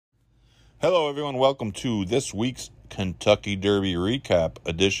Hello, everyone. Welcome to this week's Kentucky Derby recap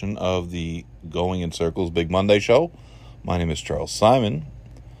edition of the Going in Circles Big Monday show. My name is Charles Simon.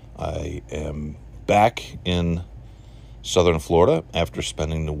 I am back in southern Florida after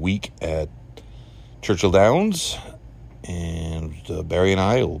spending the week at Churchill Downs. And Barry and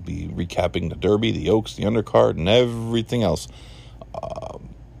I will be recapping the Derby, the Oaks, the undercard, and everything else.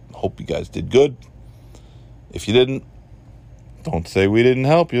 Hope you guys did good. If you didn't, don't say we didn't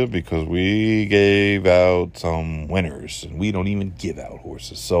help you, because we gave out some winners, and we don't even give out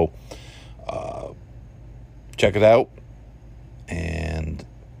horses. So check it out, and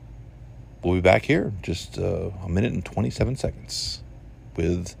we'll be back here in just a minute and 27 seconds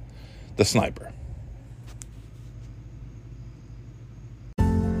with the sniper.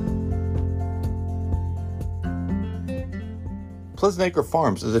 Pleasant Acre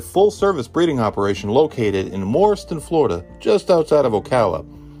Farms is a full-service breeding operation located in Morriston, Florida, just outside of Ocala.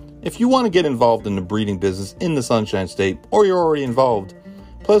 If you want to get involved in the breeding business in the Sunshine State, or you're already involved,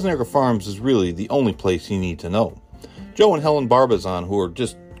 Pleasant Acre Farms is really the only place you need to know. Joe and Helen Barbazon, who are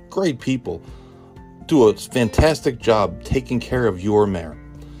just great people, do a fantastic job taking care of your mare.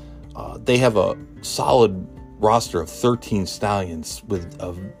 They have a solid roster of 13 stallions with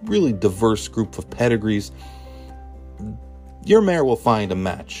a really diverse group of pedigrees. Your mare will find a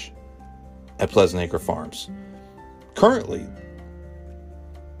match at Pleasant Acre Farms. Currently,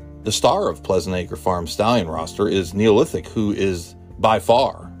 the star of Pleasant Acre Farms stallion roster is Neolithic, who is by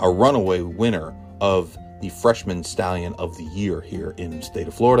far a runaway winner of the Freshman Stallion of the Year here in the state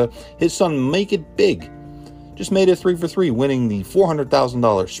of Florida. His son, Make It Big, just made it 3 for 3, winning the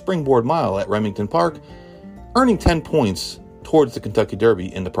 $400,000 Springboard Mile at Remington Park, earning 10 points towards the Kentucky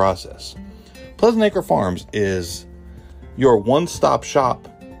Derby in the process. Pleasant Acre Farms is your one-stop shop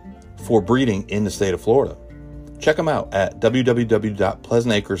for breeding in the state of Florida. Check them out at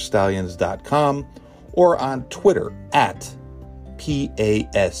www.pleasantacrestallions.com or on Twitter at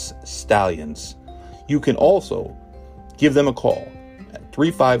PAS Stallions. You can also give them a call at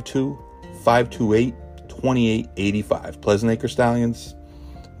 352-528-2885. Pleasant Acre Stallions.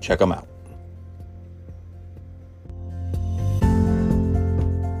 Check them out.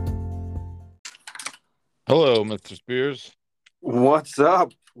 Hello, Mr. Spears. What's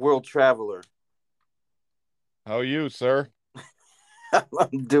up, world traveler? How are you, sir?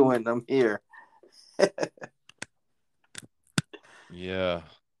 I'm here. Yeah.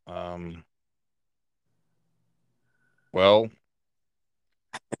 Well,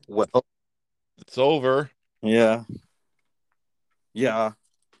 Well, it's over. yeah.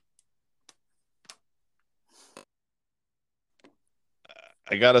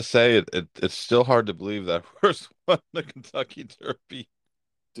 I gotta say, it's still hard to believe that horse won the Kentucky Derby.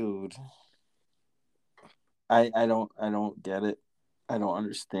 Dude. I don't get it. I don't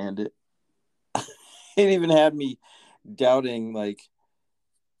understand it. It even had me doubting, like,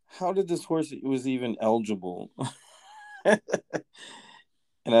 how did this horse was even eligible? And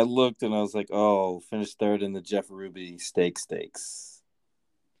I looked and I was like, oh, finished third in the Jeff Ruby Stakes.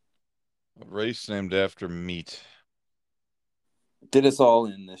 A race named after meat. Did us all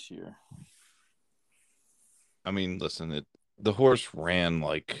in this year. I mean, listen, the horse ran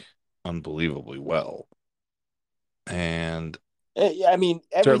like unbelievably well. And I mean,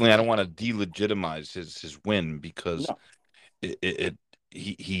 certainly I don't want to delegitimize his win, because no.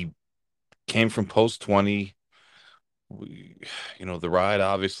 he came from post 20. The ride,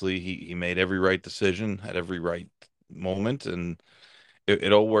 obviously he made every right decision at every right moment, and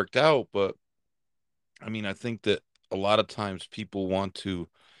it all worked out. But I mean, I think that a lot of times people want to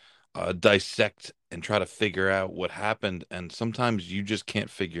dissect and try to figure out what happened, and sometimes you just can't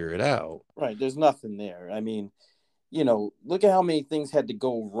figure it out. Right, there's nothing there. I mean, look at how many things had to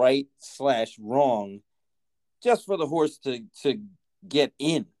go right/wrong just for the horse to get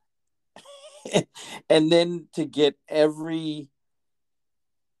in. And then to get every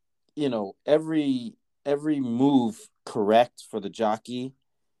move correct for the jockey.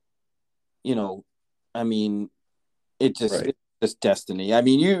 I mean, it's just destiny. I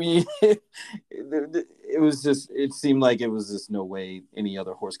mean, it seemed like it was just no way any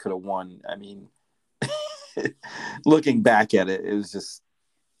other horse could have won. I mean, looking back at it, it was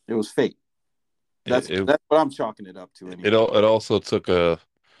fate. That's what I'm chalking it up to. Anyway. It also took a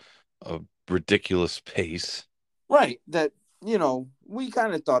ridiculous pace. Right. That, we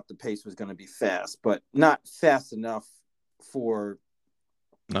kind of thought the pace was going to be fast, but not fast enough for.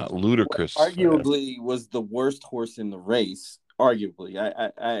 Not ludicrous. Arguably was the worst horse in the race. Arguably.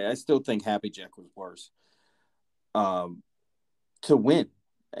 I still think Happy Jack was worse. To win.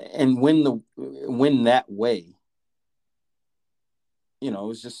 And win that way. It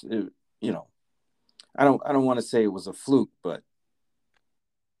was just you know, I don't want to say it was a fluke, but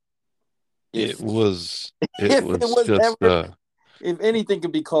It if was it if it was was just ever, if anything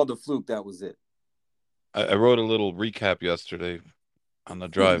could be called a fluke, that was it. I wrote a little recap yesterday on the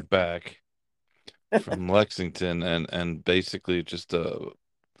drive back from Lexington, and basically just uh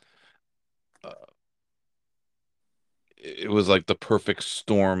it was like the perfect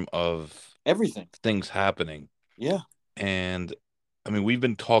storm of Everything. things happening. Yeah. And I mean, we've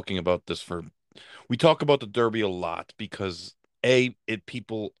been talking about this for we talk about the Derby a lot because A, it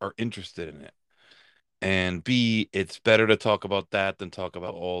people are interested in it. And B, it's better to talk about that than talk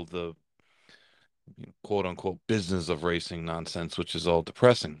about all the quote unquote business of racing nonsense, which is all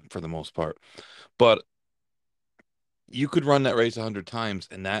depressing for the most part. But you could run that race 100 times,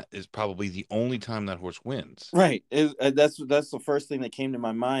 and that is probably the only time that horse wins. Right. That's the first thing that came to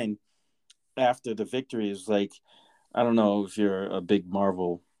my mind after the victory. Is like, I don't know if you're a big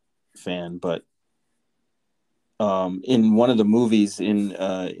Marvel fan, but in one of the movies in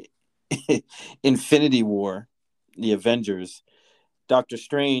Infinity War, the Avengers, Doctor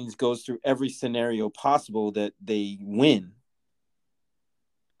Strange goes through every scenario possible that they win.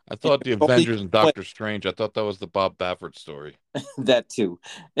 I And thought the there's only Avengers and one way. Doctor Strange, I thought that was the Bob Baffert story. That too.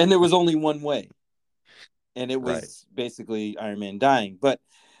 And there was only one way. And it Right. was basically Iron Man dying. But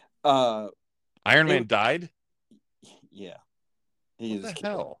uh Iron it Man died? yeah, he What was the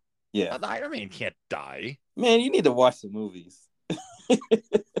killed. hell? Yeah. Iron Man can't die. Man, you need to watch the movies.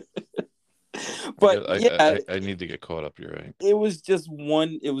 I But guess yeah, I need to get caught up. You're right. it was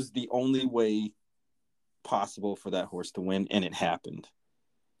the only way possible for that horse to win, and it happened,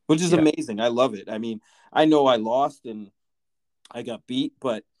 which is Yeah. amazing. I love it. I mean, I know I lost and I got beat,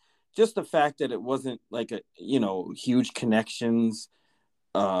 but just the fact that it wasn't like a, huge connections.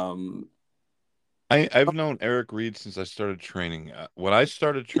 Um, I've known Eric Reed since I started training. When I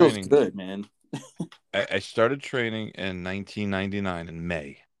started feels training, good, man. I started training in 1999 in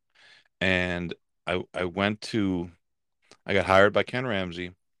May, and I went to I got hired by Ken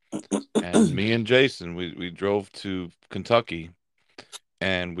Ramsey, and me and Jason we drove to Kentucky,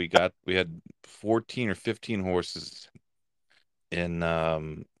 and we had 14 or 15 horses in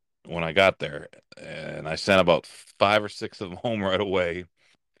when I got there, and I sent about 5 or 6 of them home right away,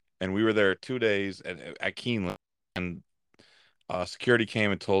 and we were there 2 days at Keeneland, and security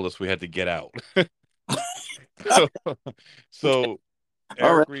came and told us we had to get out. So, so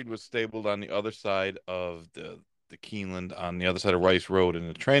All right. Eric Reed was stabled on the other side of the Keeneland, on the other side of Rice Road in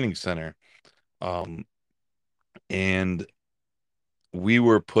the training center, um, and we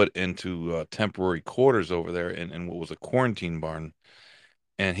were put into temporary quarters over there in what was a quarantine barn.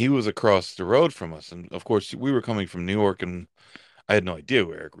 And he was across the road from us, and of course we were coming from New York, and I had no idea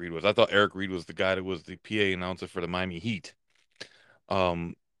who Eric Reed was. I thought Eric Reed was the guy that was the PA announcer for the Miami Heat.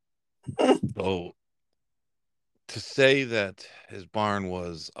 Um, so to say that his barn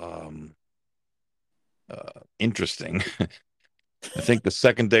was interesting, I think the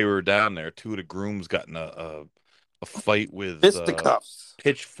second day we were down there, two of the grooms got in a fight with Fisticuffs.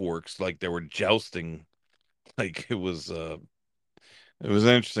 pitchforks, like they were jousting. Like it was an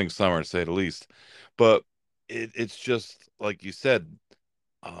interesting summer to say the least. But it's just like you said.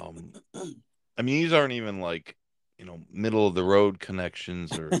 Um, I mean, these aren't even like, middle of the road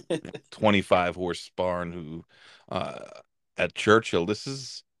connections or 25 horse barn who uh at Churchill. This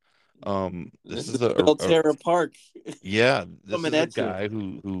This is is Belterra Park yeah, this coming is a at you. guy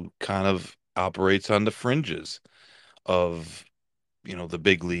who kind of operates on the fringes of, the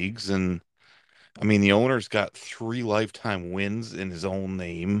big leagues. And I mean, the owner's got 3 lifetime wins in his own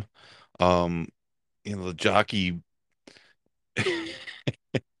name. Um, the jockey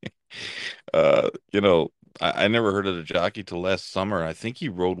you know, I never heard of the jockey till last summer. I think he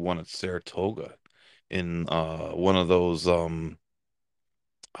rode one at Saratoga in one of those uh,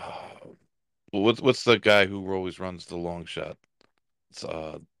 what's the guy who always runs the long shot? It's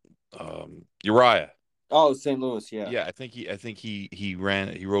Uriah. Oh, St. Louis, yeah. Yeah, I think he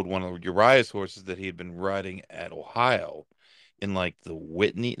rode one of Uriah's horses that he had been riding at Ohio in like the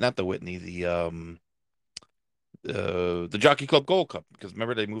Whitney, not the Whitney, the Jockey Club Gold Cup, because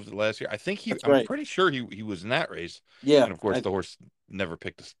remember they moved it last year. That's I'm right. pretty sure he was in that race, Yeah. and of course the horse never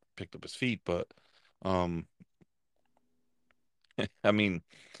picked up his feet. But um, I mean,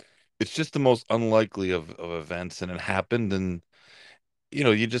 it's just the most unlikely of events, and it happened. And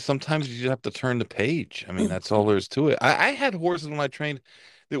you just sometimes you just have to turn the page. I mean, that's all there is to it. I had horses when I trained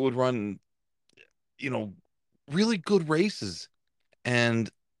that would run, you know, really good races, and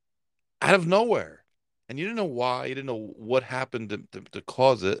out of nowhere. And you didn't know why, you didn't know what happened to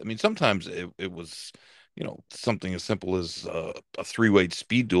cause it. I mean, sometimes it was something as simple as a three-way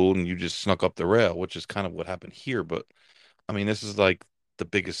speed duel and you just snuck up the rail, which is kind of what happened here. But I mean, this is like the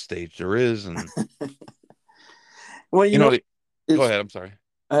biggest stage there is, and Well, you know, go it's ahead. I'm sorry.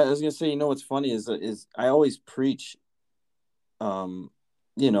 I was gonna say, what's funny is I always preach, um,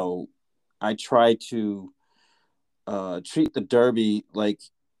 you know, I try to treat the Derby like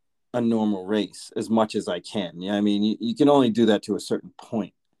a normal race as much as I can. Yeah, I mean, you can only do that to a certain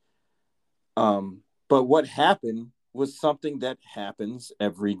point. But what happened was something that happens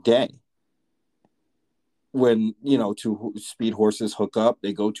every day. When two speed horses hook up,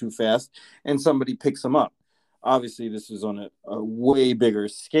 they go too fast, and somebody picks them up. Obviously, this is on a way bigger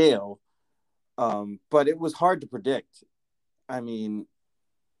scale, but it was hard to predict. I mean,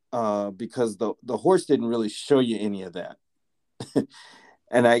 because the horse didn't really show you any of that.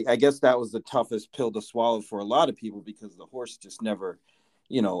 And I guess that was the toughest pill to swallow for a lot of people because the horse just never,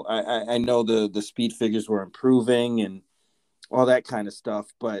 I know the speed figures were improving and all that kind of stuff,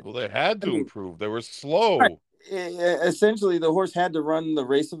 but Well, they had I to mean, improve. They were right, slow. essentially the horse had to run the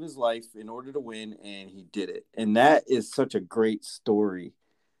race of his life in order to win, and he did it. And that is such a great story.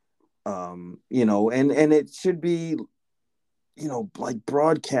 And it should be, like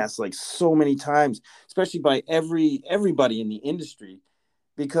broadcast like so many times, especially by everybody in the industry,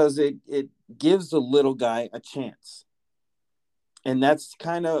 because it gives the little guy a chance. And that's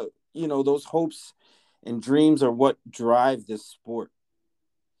kind of, those hopes and dreams are what drive this sport.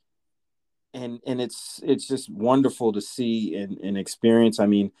 And it's just wonderful to see and experience. I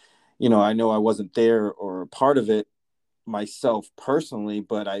mean, I know I wasn't there or a part of it myself personally,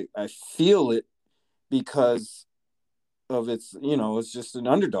 but I feel it because of it's just an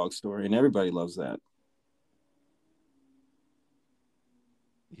underdog story and everybody loves that.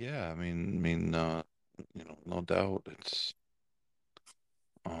 Yeah, I mean, no doubt.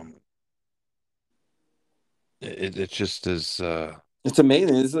 Um, it just is. It's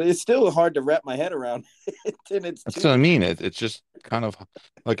amazing. It's still hard to wrap my head around. And it's That's two. what I mean. It's just kind of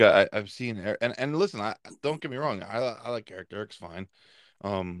like I've seen and listen, I don't get me wrong. I like Eric. Eric's fine.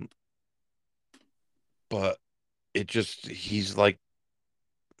 Um, but he's like,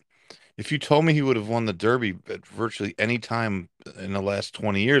 if you told me he would have won the Derby at virtually any time in the last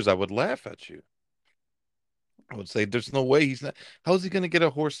 20 years, I would laugh at you. I would say there's no way he's not. How is he going to get a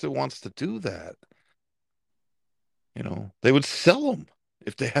horse that wants to do that? They would sell him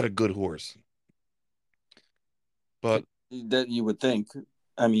if they had a good horse. But That you would think.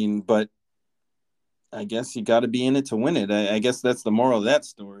 I mean, but I guess you got to be in it to win it. I guess that's the moral of that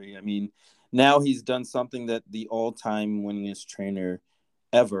story. I mean, now he's done something that the all-time winningest trainer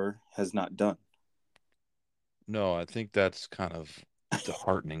ever has not done. no, I think that's kind of the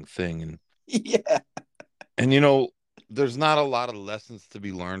heartening thing. And Yeah, and there's not a lot of lessons to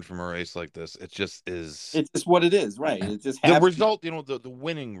be learned from a race like this. It just is it's just what it is, right? It just the happens. result, the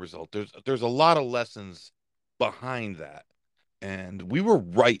winning result. There's a lot of lessons behind that. And we were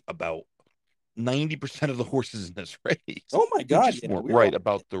right about 90% of the horses in this race. Oh my We God, just yeah, weren't we were all right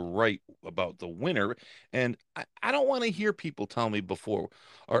about the winner. And I don't want to hear people tell me before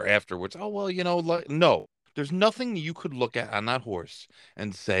or afterwards, oh well, like no, there's nothing you could look at on that horse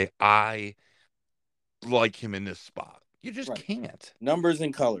and say, I like him in this spot. You just right. can't. Numbers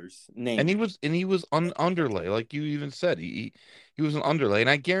and colors, And name, he was underlay, like you even said. He was an underlay, and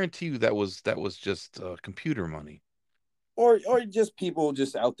I guarantee you that was just computer money. or just people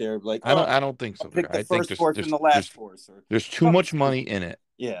just out there like, I don't oh, I don't think I'll so, Greg. pick the I think first horse and the there's last horse or there's too something much money stupid. in it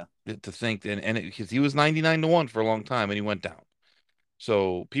Yeah, to think, because he was 99-1 for a long time and he went down.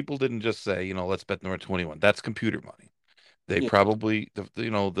 So people didn't just say, let's bet number 21. That's computer money. They yeah. probably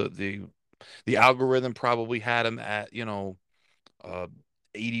the algorithm probably had him at, uh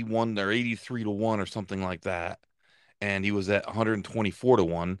 81 or 83 to 1 or something like that. And he was at 124 to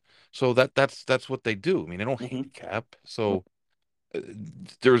 1. So that's what they do. I mean, they don't Hmm. handicap. So uh,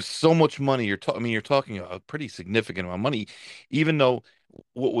 there's so much money. You're talking a pretty significant amount of money, even though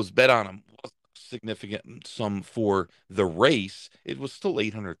what was bet on him was a significant sum for the race. It was still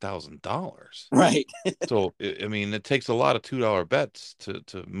 $800,000. Right. So I mean, it takes a lot of $2 bets to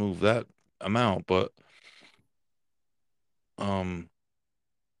move that amount. But um,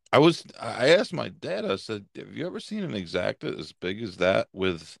 I asked my dad. I said, "Have you ever seen an exacta as big as that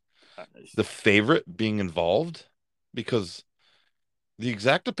with the favorite being involved?" Because the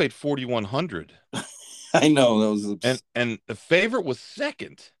exacta paid 4,100 I know those. and the favorite was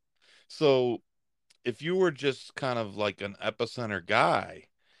second. So if you were just kind of like an epicenter guy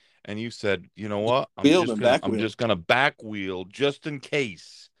and you said, you know what, Wheeled and back I'm wheeled. just gonna back wheel just in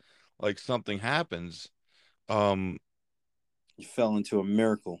case like something happens, um, You fell into a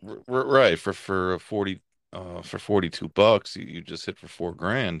miracle. Right, for $42, you just hit for 4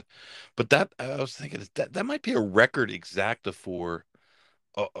 grand. But that I was thinking that might be a record exacta for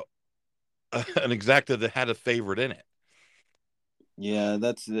uh, an exacta that had a favorite in it. Yeah,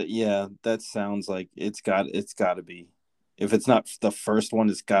 yeah, that sounds like it's got to be. If it's not the first one,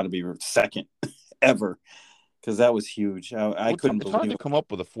 it's got to be second ever because that was huge. I Well, couldn't it's hard believe to it. come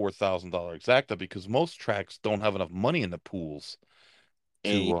up with a $4,000 exacta because most tracks don't have enough money in the pools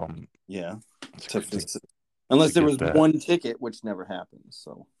A to Yeah, to, to to, unless to there get was that. one ticket, which never happens.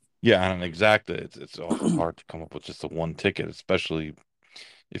 So Yeah, on an exacta, it's awful hard to come up with just a one ticket, especially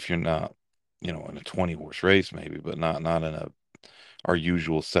if you're not, in a 20 horse race maybe, but not in a our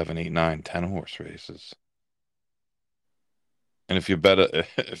usual 7, 8, 9, 10 horse races. And if you bet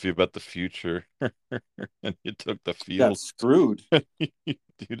the future and you took the got field, screwed. you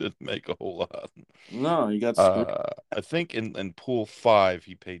didn't make a whole lot. No, you got screwed. I think in pool five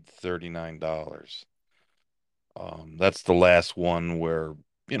he paid $39. That's the last one where,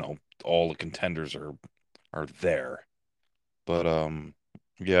 you know, all the contenders are there. But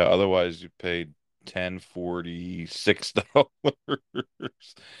yeah, otherwise you paid 1046,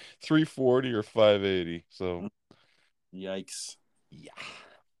 340 or 580. So Yikes. yeah.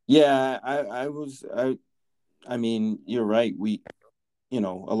 Yeah, I mean, you're right. A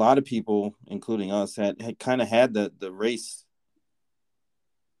lot of people, including us, had kind of had the race,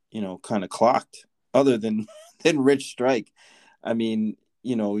 kind of clocked, other than than Rich Strike. I mean,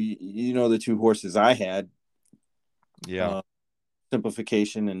 the two horses I had, Yeah. uh,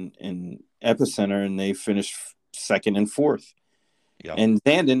 Simplification and Epicenter, and they finished second and fourth. Yep. And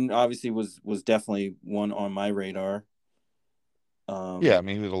Zandon obviously was definitely one on my radar. Yeah, I Um,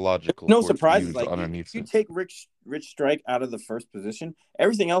 mean, he was a logical no horse to surprises. use Like underneath you it. take Rich Strike out of the first position,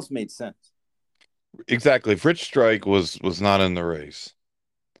 everything else made sense. Exactly. If Rich Strike was not in the race,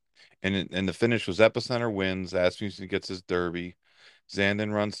 and the finish was Epicenter wins, Asmussen gets his Derby,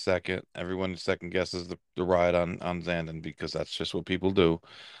 Zandon runs second. Everyone second guesses the ride on Zandon because that's just what people do.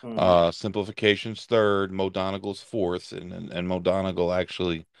 Hmm. Simplification's third, Mo Donegal's fourth, and Mo Donegal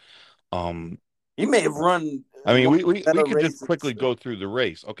actually. Um, He may have run I mean, one we better could just races. quickly go through the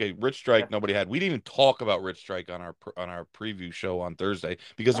race. Okay, Rich Strike, nobody had. We didn't even talk about Rich Strike on our preview show on Thursday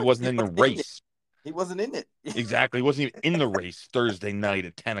because he Right, 'cause wasn't in the in it. race. He wasn't in it. Exactly, he wasn't even in the race Thursday night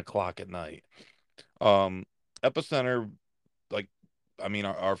at 10 o'clock at night. Um, Epicenter, like, I mean,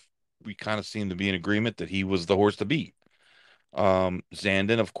 our we kind of seemed to be in agreement that he was the horse to beat.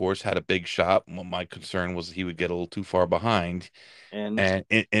 Zandon, of course, had a big shot. Well, my concern was he would get a little too far behind. And And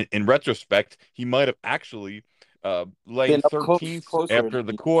in retrospect, he might have actually laying been up 13th closer. after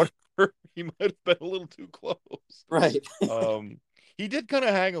the quarter. He might have been a little too close. Right. Um, he did kind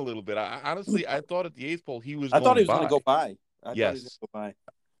of hang a little bit. Honestly, I thought at the eighth pole he was I thought he going was going to by. go by. I thought he was going Yes, to go by.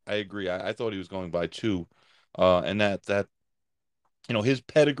 I agree. I thought he was going by too. And that his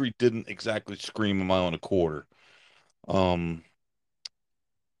pedigree didn't exactly scream a mile and a quarter. Um,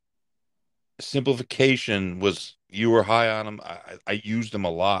 Simplification was you were high on him. I used him a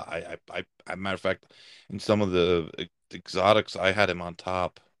lot. Matter of fact, in some of the exotics, I had him on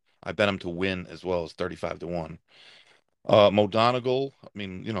top. I bet him to win as well as 35 to 1. Mo Donegal, I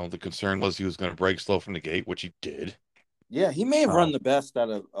mean, the concern was he was going to break slow from the gate, which he did. Yeah, he may have Uh, run the best out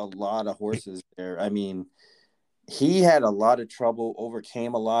of a lot of horses there. I mean, he had a lot of trouble,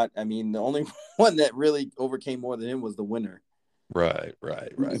 overcame a lot. I mean, the only one that really overcame more than him was the winner. right,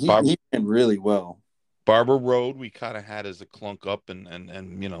 right, right. He ran really well. Barber Road, we kind of had as a clunk up and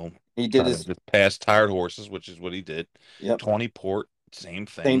He did try to his just pass tired horses, which is what he did. Yep, 20 Port, same same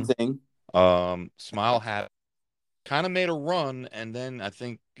thing. thing. Smile hat kind of made a run, and then I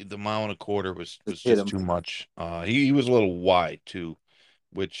think the mile and a quarter was Just hit just him. too much. He was a little wide too,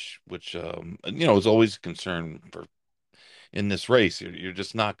 which is always a concern for in this race. You're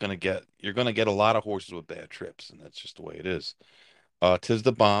just not gonna get you're gonna get a lot of horses with bad trips, and that's just the way it is. Tiz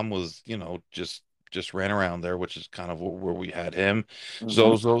the Bomb was just ran around there, which is kind of where we had him. Hmm.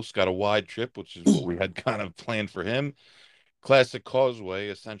 Zozos got a wide trip, which is what we had kind of planned for him. Classic Causeway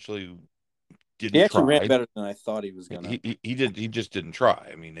essentially He didn't actually ran try. better than I thought he was gonna. He just didn't try.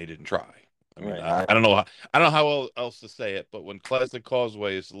 I mean, they didn't try. I mean, Right. I don't know I don't know how else to say it, but when Classic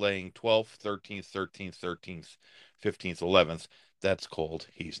Causeway is laying 12th, 13th, 13th, 13th, 15th, 11th, that's called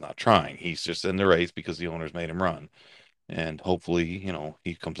he's not trying. He's just in the race because the owners made him run. And hopefully,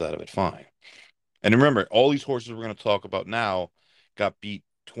 he comes out of it fine. And remember, all these horses we're going to talk about now got beat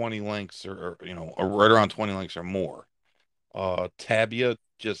 20 lengths or right around 20 lengths or more. Tabia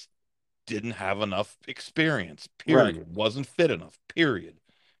just didn't have enough experience, Right. period. Wasn't fit enough, period.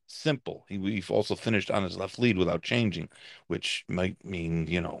 Simple. He also finished on his left lead without changing, which might mean,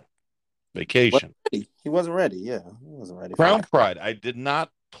 vacation. He wasn't ready. Yeah, he wasn't ready for Crown that. Pride. I did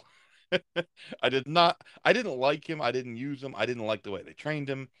not. I did not. I didn't like him. I didn't use him. I didn't like the way they trained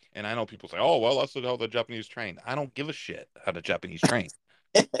him. And I know people say, "Oh, well, that's how the Japanese train." I don't give a shit how the Japanese train.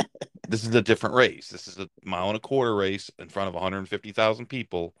 This is a different race. This is a mile and a quarter race in front of 150,000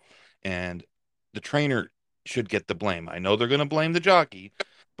 people, and the trainer should get the blame. I know they're going to blame the jockey,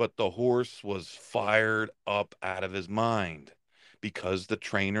 but the horse was fired up out of his mind because the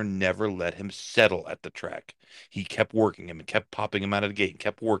trainer never let him settle at the track. He kept working him and kept popping him out of the gate, and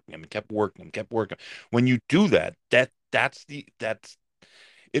kept working him and kept working him, kept working. When you do that, that's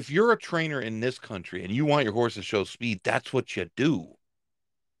if you're a trainer in this country and you want your horse to show speed, that's what you do,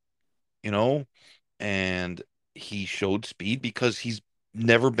 you know? And he showed speed because he's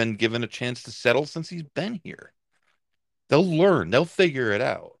never been given a chance to settle since he's been here. They'll learn, they'll figure it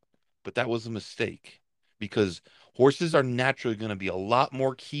out. But that was a mistake because horses are naturally going to be a lot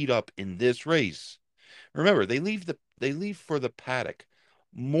more keyed up in this race. Remember, they leave for the paddock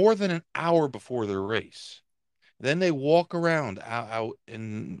more than an hour before their race. Then they walk around out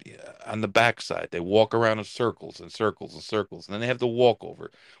in on the backside. They walk around in circles and circles and circles, and then they have the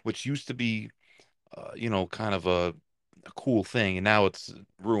walkover, which used to be kind of a cool thing, and now it's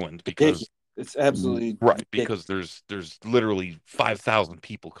ruined Ridiculous. because It's absolutely right, ridiculous. because there's literally 5,000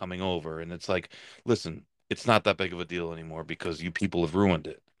 people coming over, and it's like, listen, it's not that big of a deal anymore because you people have ruined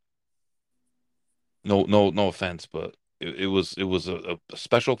it. No, no, no offense, but it was a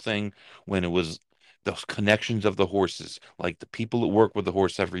special thing when it was those connections of the horses, like the people that work with the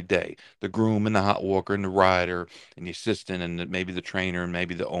horse every day, the groom and the hot walker and the rider and the assistant and maybe the trainer and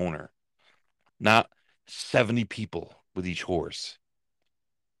maybe the owner, not 70 people with each horse.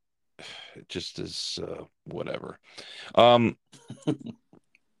 It just is whatever. Um,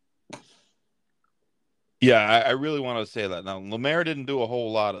 yeah, I really want to say that. Now, Lemaire didn't do a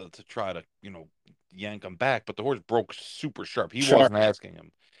whole lot to try to, yank him back, but the horse broke super sharp. He Sharp. wasn't asking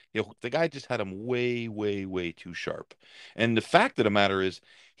him. The guy just had him way, way, way too sharp. And the fact of the matter is,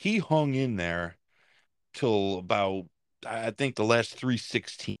 he hung in there till about, I think, the last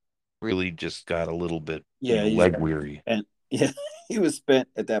 316. Really just got a little bit, Yeah, he's leg weary. and yeah, he was spent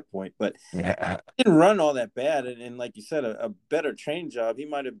at that point, but Yeah, he didn't run all that bad. And like you said, a better train job, he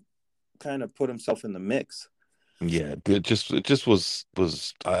might have kind of put himself in the mix. yeah. It just was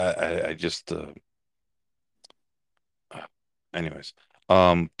I just anyways.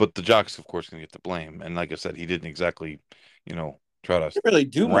 But the jock's of course gonna get the blame. And like I said, he didn't exactly, try to He didn't really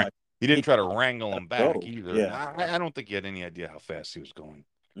do wran- much. he He didn't try to wrangle let him it back go. either. And Yeah, I don't think he had any idea how fast he was going.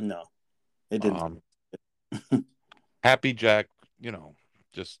 no, it didn't. Um Happy Jack,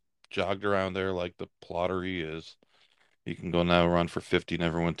 just jogged around there like the plotter he is. He can go now run for 50 and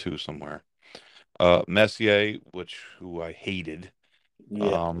everyone too somewhere. Messier, who I hated,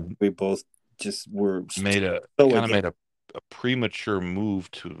 Yeah, um, we both just were made a so kind of again. made a premature move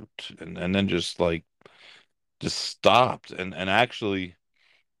and then just stopped and actually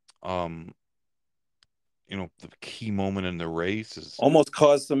um the key moment in the race Almost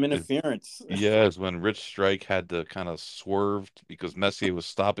caused some is interference. yeah is when Rich Strike had to kind of swerved because Messier was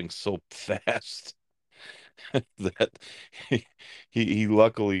stopping so fast that he, he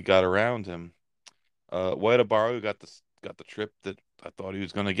luckily got around him. Wadabaru got the trip that I thought he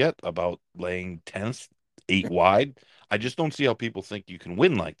was going to get about laying 10th, 8 wide. I just don't see how people think you can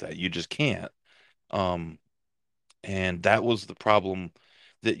win like that. You just can't. Um, and that was the problem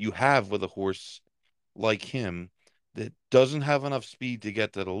that you have with a horse like him that doesn't have enough speed to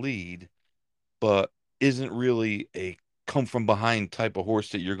get to the lead, but isn't really a come from behind type of horse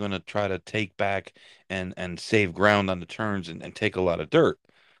that you're going to try to take back and save ground on the turns and take a lot of dirt.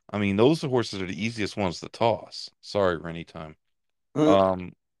 I mean, those horses are the easiest ones to toss. Sorry, Rennie time.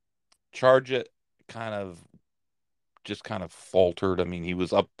 Um, Charge it kind of just kind of faltered. I mean, he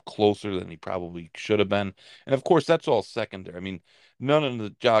was up closer than he probably should have been. And of course, that's all secondary. I mean, none of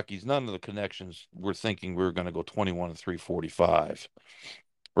the jockeys, none of the connections were thinking we were going to go 21 and 345,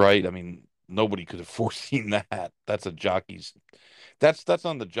 right? I mean, nobody could have foreseen that. That's a jockey's that's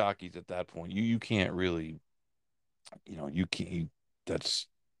on the jockeys at that point. You can't really, you can't that's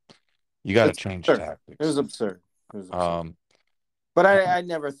you got to It's change absurd. It was tactics. absurd. It was absurd. Um But I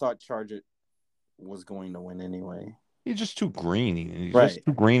never thought Charge It was going to win anyway. he's just too green. He's just Right.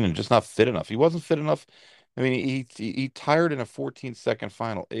 too green and just not fit enough. He wasn't fit enough. I mean, he tired in a 14-second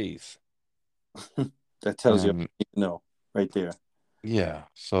final eighth. That tells you And no right there. yeah,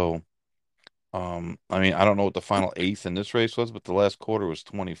 so I mean, I don't know what the final eighth in this race was, but the last quarter was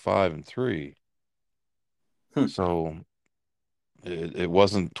 25 and 3. Hmm. So It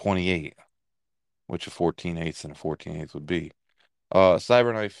wasn't 28, which a 14/8 and a 14/8 would be.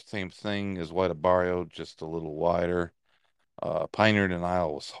 Cyberknife, same thing as White Barrio, just a little wider. Pioneer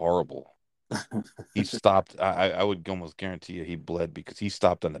Denial was horrible. He stopped. I would almost guarantee you he bled because he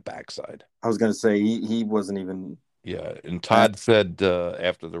stopped on the backside. I was gonna say he wasn't even. Yeah, and Uh, Todd said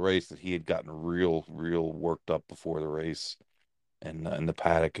after the race that he had gotten real worked up before the race and in the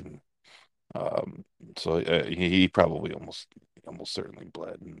paddock, and um, so he probably almost certainly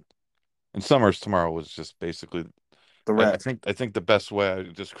bled. And Summers tomorrow was just basically, the I rep. think the best way I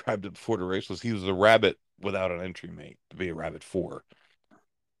described it before the race was he was a rabbit without an entry mate to be a rabbit four.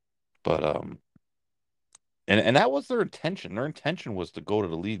 But and that was their intention. Their intention was to go to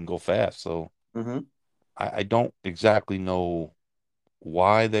the lead and go fast. So Hmm. I don't exactly know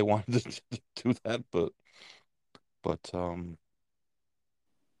why they wanted to do that, but um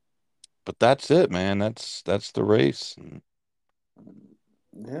but that's it, man. That's the race. And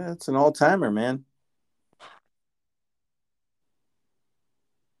Yeah, it's an all timer, man.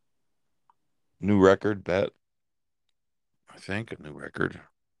 new record bet, I think a new record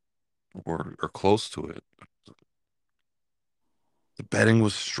or close to it. The betting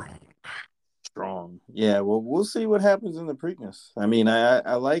was strong. Strong. Yeah, well, we'll see what happens in the Preakness. I mean,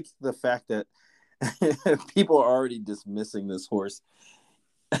 I like the fact that people are already dismissing this horse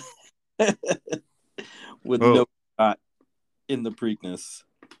with Oh, no shot in the Preakness,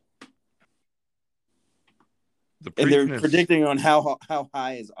 the and they're Preakness, predicting on how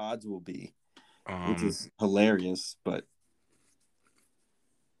high his odds will be, which um, is hilarious. But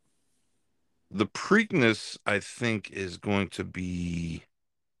the Preakness, I think, is going to be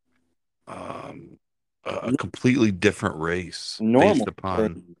um a completely different race normal.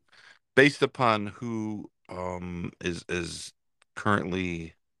 based upon who is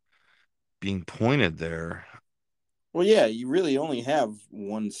currently being pointed there. Well, yeah, you really only have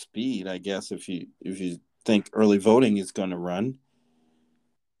one speed, I guess, if you think early voting is going to run.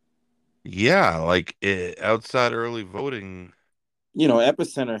 Yeah, like outside early voting,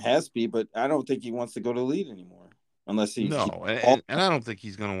 Epicenter has speed, but I don't think he wants to go to lead anymore unless no, he and I don't think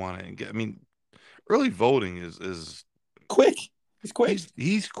he's going to want to get. I mean, early voting is quick. He's quick.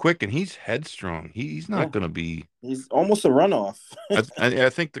 he's quick and he's headstrong. He's not Yeah, going to be. he's almost a runoff. I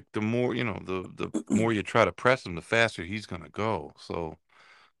think the more the more you try to press him, the faster he's going to go. So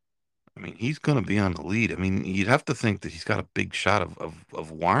I mean, he's going to be on the lead. I mean, you'd have to think that he's got a big shot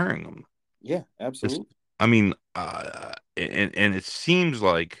of wiring him. Yeah, It's, absolutely. I mean, and it seems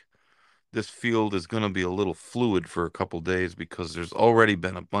like this field is going to be a little fluid for a couple days because there's already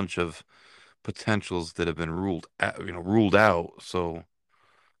been a bunch of potentials that have been ruled out. So,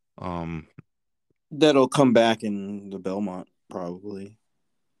 um, That'll come back in the Belmont probably.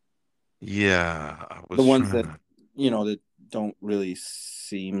 yeah, I The was ones trying that to. that don't really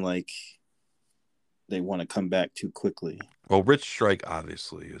seem like they want to come back too quickly. Well, Rich Strike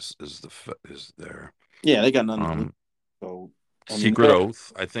obviously is there. Yeah, they got nothing to lose. Um, So I mean, Secret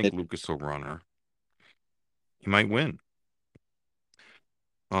Oath. I think it, Lucas will run her. He might win.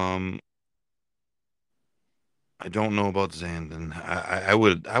 Um, I don't know about Zandon. I I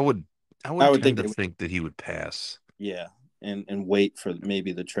would would think tend they to would, think that he would pass. yeah, and wait for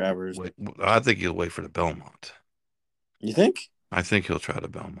maybe the Travers. Wait, I think he'll wait for the Belmont. You think? I think he'll try the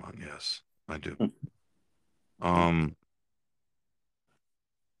Belmont. Yes, I do. Hmm. Um,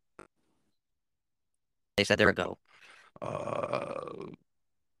 They said they were a go. uh,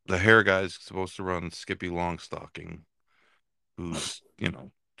 the hair guy's supposed to run Skippy Longstocking, who's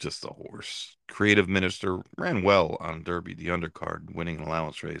just a horse. Creative Minister ran well on Derby, the undercard, winning an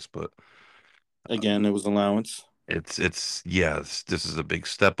allowance race, but Again, it was allowance. it's yes, this is a big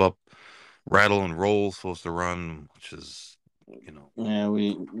step up. Rattle and Roll supposed to run, which is you know Yeah,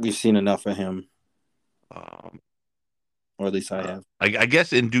 we've seen enough of him, um, or at least I have. I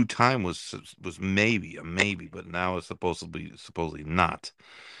guess in due time was maybe a maybe, but now it's supposedly not.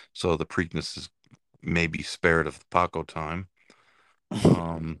 So the Preakness is maybe spared of the Paco time.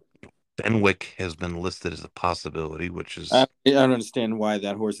 Um, Benwick has been listed as a possibility, which is I don't understand why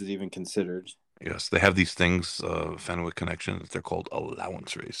that horse is even considered. yes, they have these things, Fenwick connections. They're called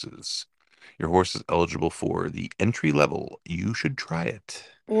allowance races. Your horse is eligible for the entry level. You should try it.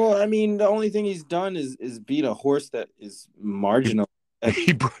 Well, I mean, the only thing he's done is beat a horse that is He, marginal. At,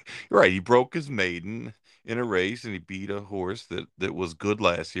 you're right. He broke his maiden in a race, and he beat a horse that was good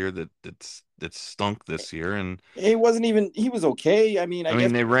last year. That stunk this year, and he wasn't even. He was okay. I mean, I I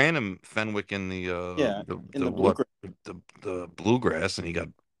guess mean they ran him Fenwick in yeah, in the the what bluegrass. the bluegrass, and he got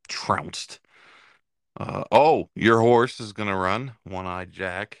trounced. Oh, your horse is gonna run One Eyed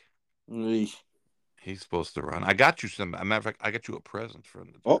Jack. He's supposed to run. I got you some. As a matter of fact, I got you a present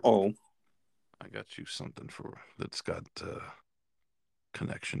from the Derby. Uh-oh. I got you something for that's got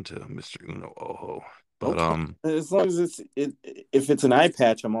connection to Mr. Uno Ojo. But Okay. As long as if it's an eye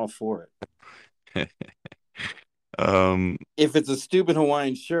patch, I'm all for it. um, If it's a stupid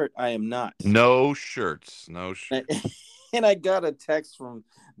Hawaiian shirt, I am not. no shirts, no shirts. And I got a text from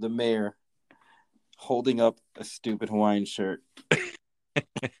the mayor holding up a stupid Hawaiian shirt.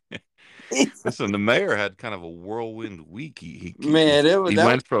 Listen, the mayor had kind of a whirlwind week. Man, He that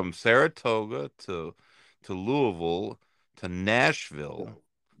went from Saratoga to Louisville to Nashville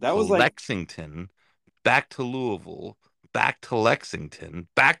to was like Lexington, back to Louisville, back to Lexington,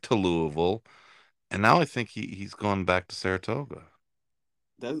 back to Louisville, and now I think he's gone back to Saratoga.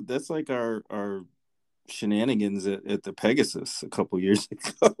 that's like our shenanigans at the Pegasus a couple years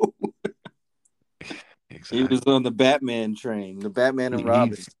ago. He Exactly. was on the Batman train, the Batman and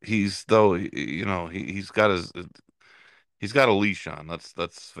Robin. He's though he's got a leash on.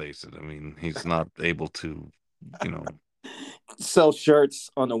 Let's face it. I mean, he's not able to, you know, Sell shirts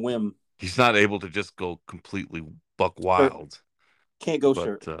on a whim. he's not able to just go completely buck Shirt. wild. Can't go But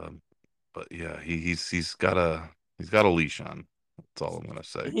shirt. yeah, he's got a leash on. That's all I'm gonna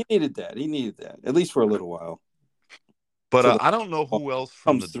say. He needed that. He needed that at least for a little while. But Till the I don't know who else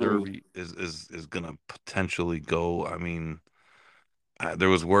from the comes through. Derby is gonna potentially go. I mean, there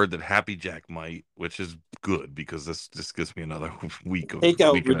was word that Happy Jack might, which is good because this gives me another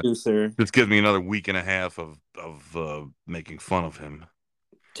Takeout reducer. this gives me another week and a half of making fun of him.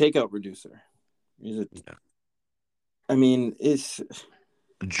 Takeout reducer. Yeah. I mean, it's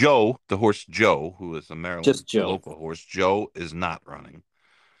Joe, the horse Joe, who is a Maryland just Joe. local horse. Joe is not running.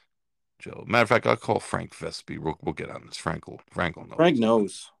 Joe. Matter of fact, I'll call Frank Vespi. We'll get on this. Frank knows. Frank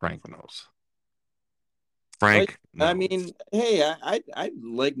knows. Frank knows. Frank knows. I mean, hey, I'd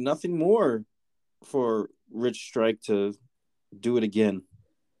like nothing more for Rich Strike to do it again.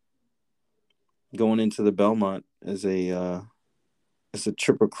 Going into the Belmont as a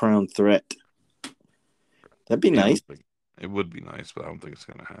Triple Crown threat. That'd be nice. It would be nice, but I don't think it's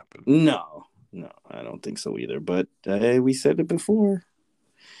going to happen. No, I don't think so either. But we said it before.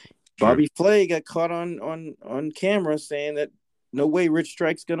 Sure. Bobby Flay got caught on camera saying that no way Rich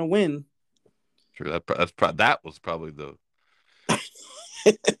Strike's going to win. Sure, that was probably the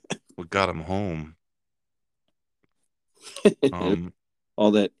what got him home.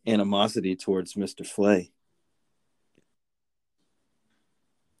 All that animosity towards Mr. Flay.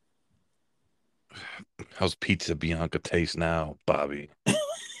 How's Pizza Bianca taste now, Bobby?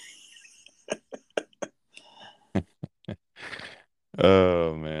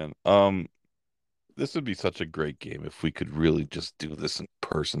 Oh man. This would be such a great game if we could really just do this in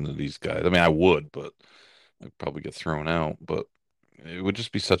person to these guys. I mean, I would, but I'd probably get thrown out. But it would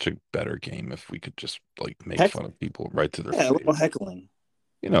just be such a better game if we could just like make fun of people right to their face. A little heckling.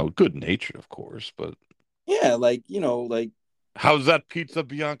 Good natured, of course, but yeah, like how's that Pizza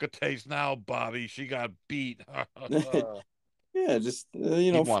Bianca taste now, Bobby? She got beat. Yeah, just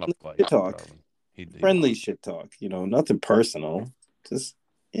He'd want to fight. Shit talk. Friendly shit talk. Nothing personal. Just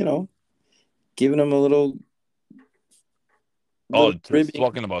giving him a little.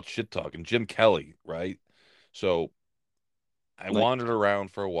 Talking about shit talking, Jim Kelly, right? So I wandered around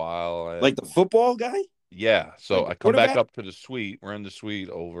for a while. Like the football guy? Yeah. So I come back up to the suite. We're in the suite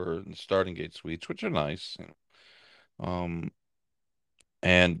over in the starting gate suites, which are nice.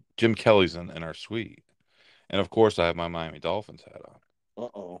 And Jim Kelly's in our suite. And of course I have my Miami Dolphins hat on.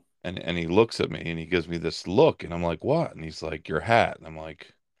 Uh-oh. And he looks at me and he gives me this look and I'm like, what? And he's like, your hat. And I'm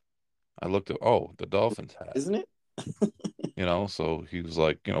like, I looked at, the Dolphins hat. Isn't it? So he was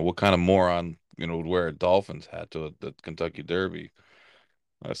like, what kind of moron, would wear a Dolphins hat to the Kentucky Derby?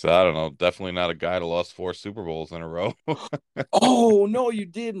 I said, I don't know. Definitely not a guy that lost 4 Super Bowls in a row. Oh, no, you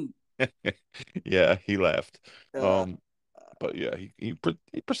didn't. Yeah, he laughed. But yeah, he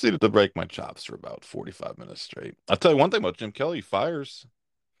proceeded to break my chops for about 45 minutes straight. I'll tell you one thing about Jim Kelly, he fires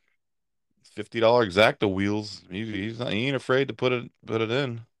 $50 Exacta wheels. He ain't afraid to put it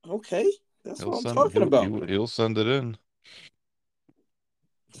in. Okay. That's what I'm talking about. He'll send it in.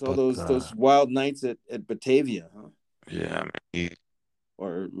 So those wild nights at Batavia, huh? Yeah, man.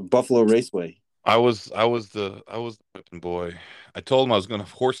 Or Buffalo Raceway. I was the boy. I told him I was going to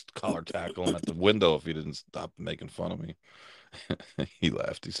horse collar tackle him at the window if he didn't stop making fun of me. He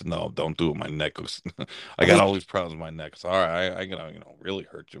laughed. He said, "No, don't do it. My neck was. I got all these problems with my neck. So, all right, I gonna really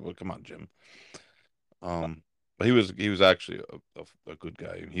hurt you. Well, come on, Jim." But he was actually a good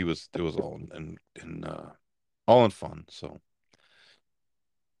guy. It was all all in fun. So,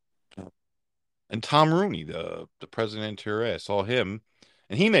 and Tom Rooney, the president interior, I saw him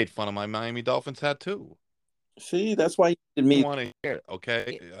and he made fun of my Miami Dolphins hat too. See, that's why you needed I me. don't want to hear it,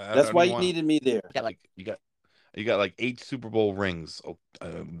 okay? That's I why don't you want. needed me there. You got like 8 Super Bowl rings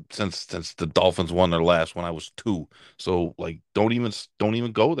since the Dolphins won their last when I was 2. So like, don't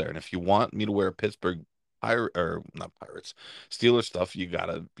even go there. And if you want me to wear Pittsburgh Pirate or not Pirates, Steelers stuff, you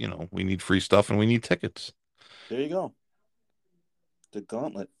gotta, we need free stuff and we need tickets. There you go. The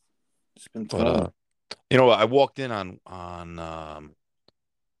gauntlet. It's been But thrown. I walked in on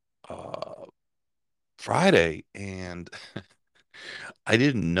uh Friday and I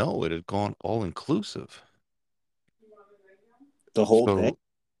didn't know it had gone all inclusive. The whole thing. So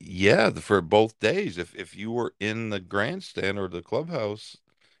yeah, for both days, if you were in the grandstand or the clubhouse,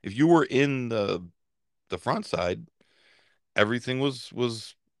 if you were in the front side, everything was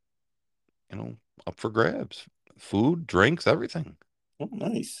up for grabs. Food, drinks, everything. Oh,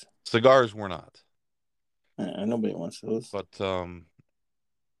 nice. Cigars were not. Nobody wants those. But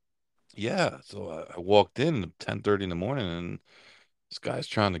yeah, so I walked in at 10:30 in the morning and this guy's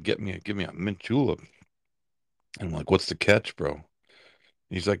trying to give me a mint julep. And I'm like, "What's the catch, bro?"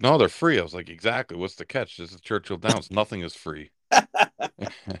 He's like, "No, they're free." I was like, "Exactly. What's the catch? This is Churchill Downs. Nothing is free."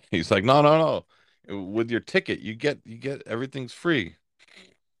 He's like, "No, no, no. With your ticket, you get everything's free."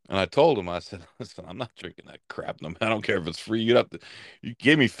 And I told him, I said, "Listen, I'm not drinking that crap. No, I don't care if it's free. You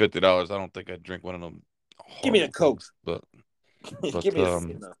give me $50. I don't think I'd drink one of them Give me a horrible Coke. things." But Give but me a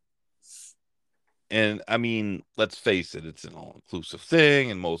Sigma. and I mean, let's face it, it's an all-inclusive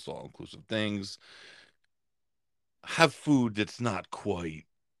thing, and most all-inclusive things have food that's not quite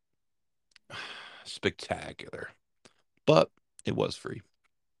spectacular, but it was free.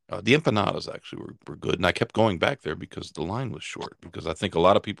 The empanadas actually were good, and I kept going back there because the line was short. Because I think a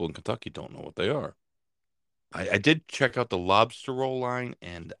lot of people in Kentucky don't know what they are. I did check out the lobster roll line,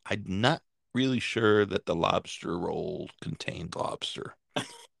 and I'm not really sure that the lobster roll contained lobster.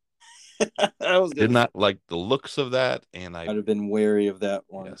 I was I did gonna say not like the looks of that, and I I'd have been wary of that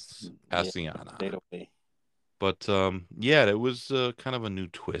one. yes, Yeah, passing on stayed it. away. But yeah, it was kind of a new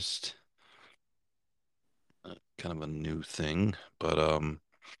twist, kind of a new thing. But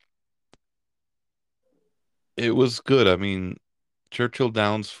it was good. I mean, Churchill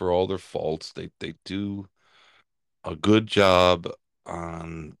Downs, for all their faults, they do a good job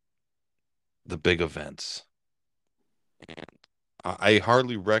on the big events. And I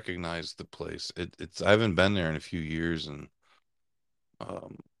hardly recognize the place. It's I haven't been there in a few years,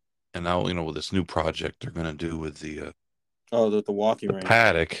 um and now with this new project they're gonna do with Oh, the walking the range.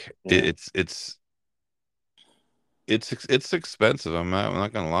 paddock. Yeah. It's expensive. I'm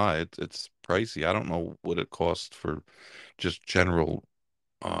not gonna lie. It's pricey. I don't know what it costs for just general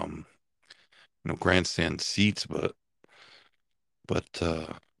um grandstand seats, but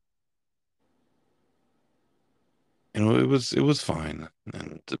it was fine,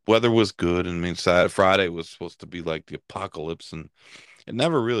 and the weather was good. And I mean, Friday was supposed to be like the apocalypse, and it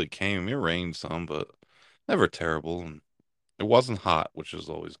never really came. It rained some, but never terrible, and it wasn't hot, which is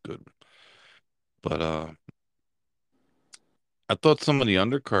always good. But I thought some of the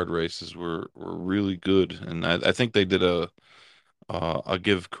undercard races were really good, and I think they did a. I'll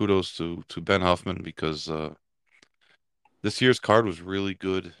give kudos to Ben Huffman because this year's card was really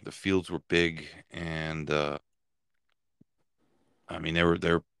good. The fields were big, and I mean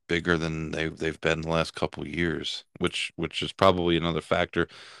they're bigger than they've been the last couple of years, which is probably another factor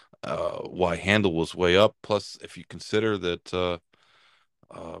why handle was way up. Plus, if you consider that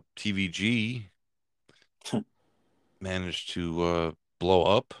TVG managed to blow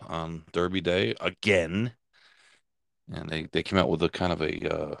up on Derby Day again, and they came out with a kind of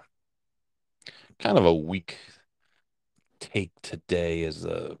a weak take today as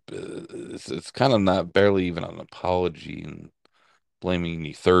it's kind of not barely even an apology and blaming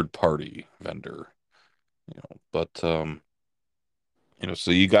the third party vendor, but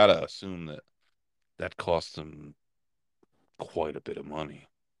so you gotta assume that that cost them quite a bit of money.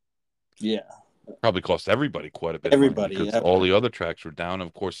 Yeah. Probably cost everybody quite a bit of money Everybody. because Yeah. all the other tracks were down.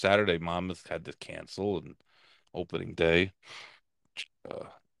 Of course, Saturday Monmouth had to cancel and opening day, uh,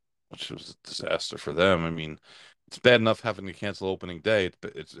 which was a disaster for them. I mean, it's bad enough having to cancel opening day.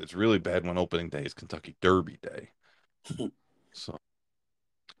 It's really bad when opening day is Kentucky Derby Day. So,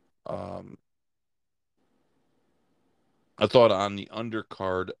 um, I thought on the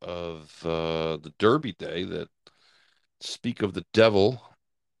undercard of the Derby Day that Speak of the Devil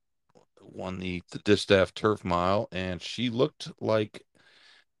won the Distaff Turf Mile, and she looked like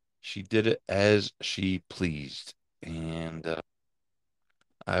she did it as she pleased. And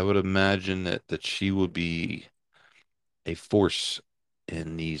I would imagine that she would be a force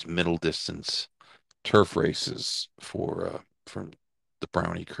in these middle distance turf races for the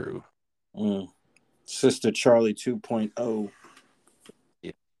Brownie crew. Mm. Sister Charlie 2.0.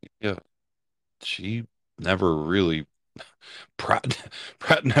 Yeah, yeah. She never really Pratt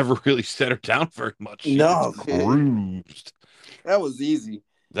Pratt never really set her down very much. She just No, cruised. that was easy.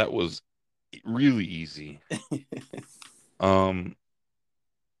 That was really easy. Um,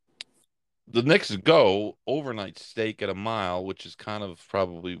 the Knicks go overnight steak at a mile, which is kind of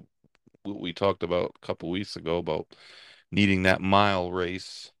probably what we talked about a couple weeks ago about needing that mile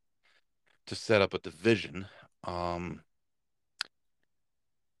race to set up a division. Um,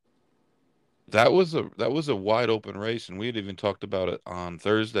 that was a wide open race, and we had even talked about it on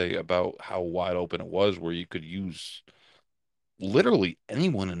Thursday about how wide open it was, where you could use literally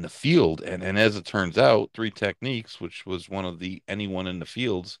anyone in the field. And as it turns out, Three Techniques, which was one of the anyone in the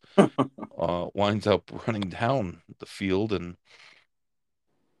fields, winds up running down the field and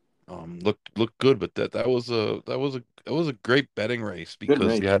looked good. But that was a great betting race Good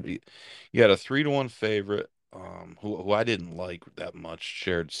because race. you had a 3-1 favorite, who I didn't like that much,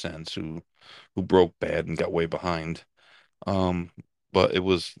 Shared Sense, who broke bad and got way behind. Um, but it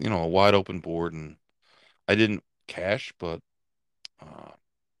was, a wide open board, and I didn't cash, uh,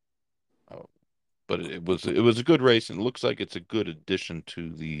 uh, but it was a good race, and it looks like it's a good addition to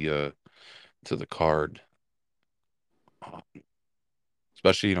the card. Uh,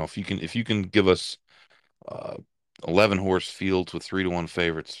 Especially, if you can give us uh 11 horse fields with 3-1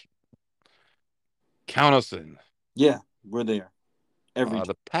 favorites, count us in. Yeah, we're there every time.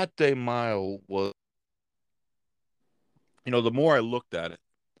 The Pat Day Mile was, the more I looked at it,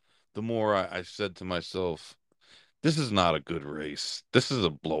 the more I said to myself, this is not a good race. This is a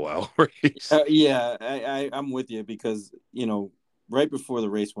blowout race. Yeah, I'm with you because right before the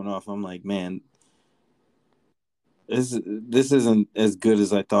race went off, I'm like, man, this isn't as good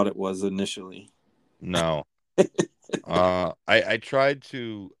as I thought it was initially. No. I tried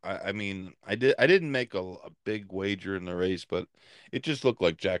to. I mean, I didn't make a big wager in the race, but it just looked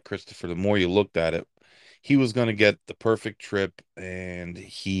like Jack Christopher. The more you looked at it, he was going to get the perfect trip, and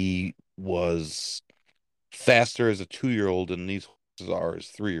he was faster as a 2-year-old than these horses are as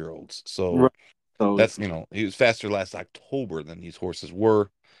 3-year-olds. Right. So So he was faster last October than these horses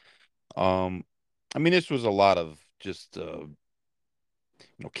were. Um, I mean, this was a lot of just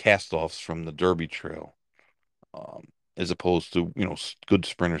cast-offs from the Derby Trail, as opposed to good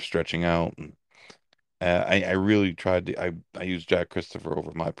sprinters stretching out. And I really tried to. I used Jack Christopher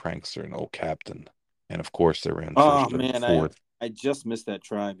over my prankster and Old Captain, and of course they ran oh first, third, man, fourth. I just missed that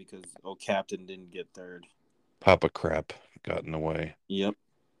try because Captain didn't get third. Papa Crap got in the way. Yep.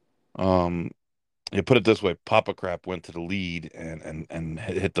 Um, you put it this way: Papa Crap went to the lead and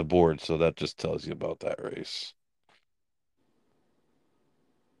hit the board, so that just tells you about that race.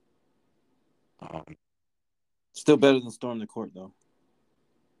 Um, Still better than Storm the Court though.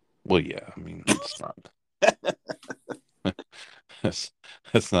 well, yeah, I mean it's not that's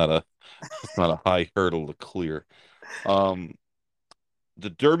that's not a that's not a high hurdle to clear. Um, the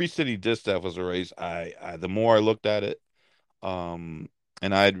Derby City Distaff was a race. The more I looked at it, um,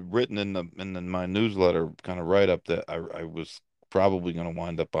 and I'd written in my newsletter kind of write up that I was probably going to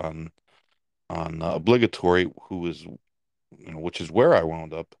wind up on obligatory, which is where I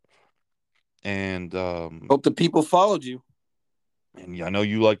wound up, and Hope the people followed you. and yeah, I know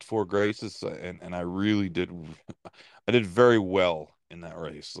you liked Four Graces, and I really did. I did very well in that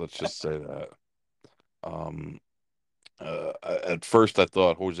race. Let's just say that. Um, at first, I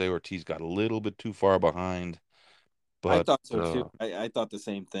thought Jose Ortiz got a little bit too far behind, I but thought so too. I thought the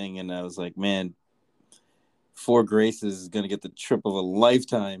same thing, and I was like, man, Four Graces is gonna get the trip of a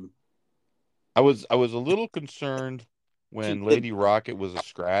lifetime. I was a little concerned She when did. Lady Rocket was a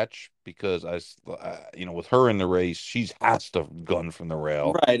scratch because with her in the race, she's has to gun from the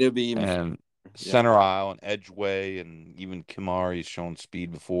rail, Right, it'd be even. and Yeah. center aisle and Edgeway and even Kimari's shown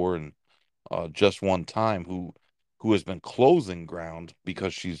speed before, and just one time who has been closing ground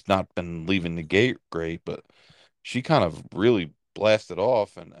because she's not been leaving the gate great, but she kind of really blasted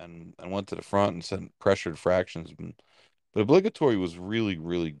off and went to the front and sent pressured fractions. But obligatory was really,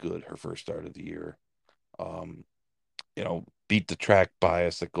 really good her first start of the year. Um, beat the track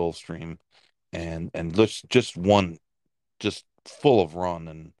bias at Gulfstream and just won, just full of run,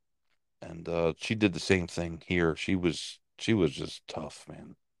 and she did the same thing here. She was just tough,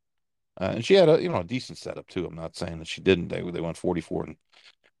 man. And she had a decent setup too. I'm not saying that she didn't. They went 44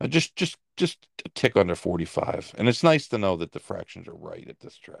 and just a tick under 45. And it's nice to know that the fractions are right at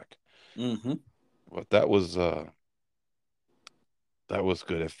this track. Mm-hmm. But that was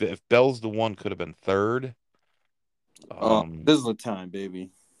good. If Bell's the one could have been third. Oh, Um, Sizzler time,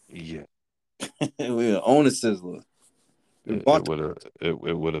 baby. yeah, We own a Sizzler. it would have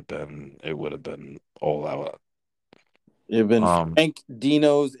it would have been all out. It'd been Um, Frank,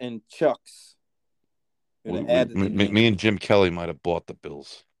 Dino's, and Chuck's. Would have added the name. me and Jim Kelly might have bought the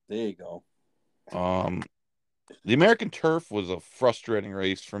Bills. There you go. Um, the American Turf was a frustrating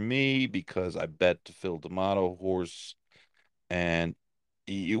race for me because I bet the Phil D'Amato horse, and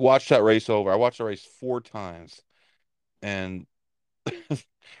you watch that race over. I watched the race 4 times, and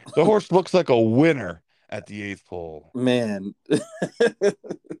the horse looks like a winner at the eighth pole. Man,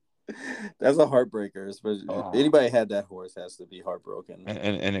 that's a heartbreaker. Especially Oh, anybody had that horse has to be heartbroken.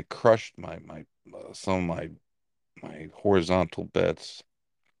 and it crushed my some of my horizontal bets,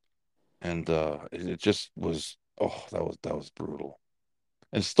 and it just was that was brutal.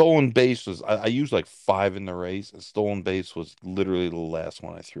 And stolen base was I used like 5 in the race, and stolen base was literally the last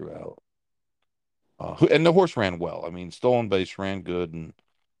one I threw out. And the horse ran well. I mean, stolen base ran good, and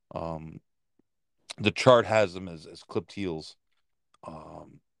um, the chart has them as clipped heels,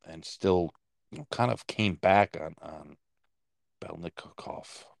 and still, kind of came back on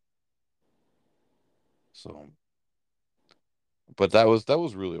Belnikov. So, but that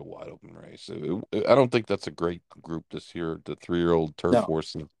was really a wide open race. I don't think that's a great group this year, the 3-year-old turf No,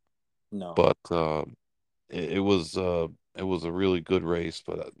 horses, no. but it was a really good race.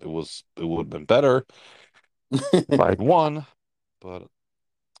 But it would have been better if I had won. But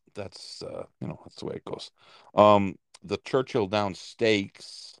that's that's the way it goes. The Churchill Downs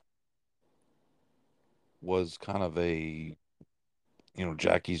Stakes was kind of a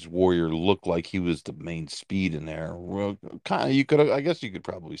Jackie's Warrior looked like he was the main speed in there. Well, kind of, I guess you could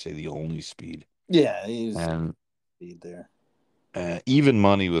probably say the only speed. Yeah, he's And there. even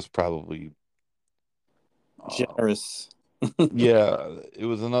money was probably, uh, Generous. yeah, it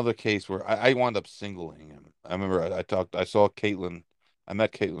was another case where I wound up singling him. I remember I saw Caitlin, I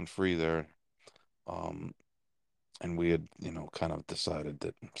met Caitlin Free there, um, and we had, kind of decided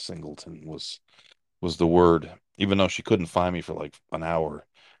that Singleton was the word, even though she couldn't find me for like an hour.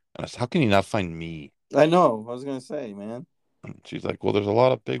 And I said, "How can you not find me?" I know. I was gonna say, man. And she's like, "Well, there's a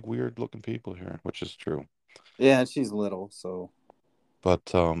lot of big, weird looking people here," which is true. Yeah, she's little, so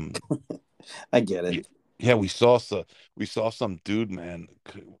But I get it. y- yeah, we saw some dude, man.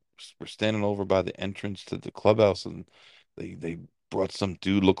 We're standing over by the entrance to the clubhouse, and they brought some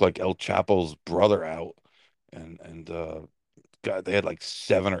dude looked like El Chapo's brother out, and God, they had like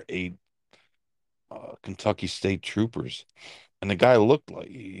 7 or 8 Kentucky State troopers. And the guy looked like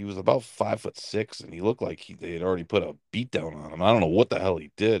he was about 5'6", and he looked like they had already put a beat down on him. I don't know what the hell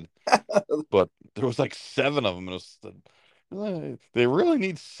he did, but there was like 7 of them, and they really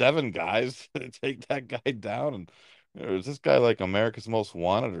need 7 guys to take that guy down. And is this guy like America's Most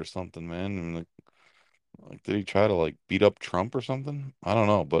Wanted or something, man? And like, did he try to like beat up Trump or something? I don't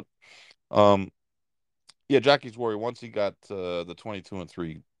know, but um, yeah, Jackie's Warrior. Once he got the 22 and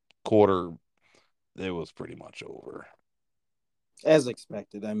 3 quarter, it was pretty much over. As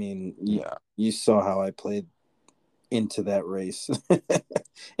expected. I mean, Yeah. you saw how I played into that race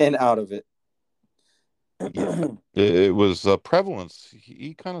and out of it. Yeah, it was prevalence.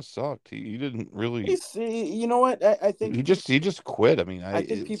 He kind of sucked. He didn't You really. see, you know what? I think He just quit. I mean, I think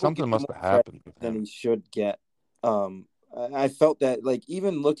people give something him must more have credit happened with than him. he should get. I felt that like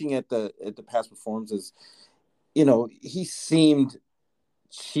even looking at the past performances, he seemed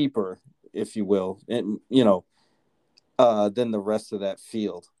cheaper, if you will, and than the rest of that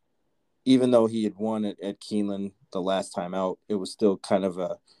field. Even though he had won it at Keeneland the last time out, it was still kind of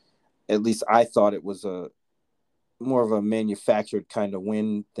at least I thought it was a more of a manufactured kind of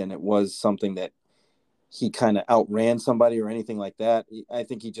win than it was something that he kind of outran somebody or anything like that. I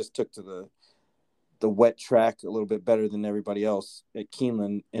think he just took to the wet track a little bit better than everybody else at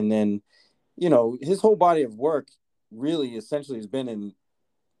Keeneland. And then, his whole body of work really essentially has been in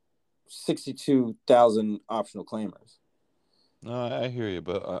 62,000 optional claimers. No, I hear you,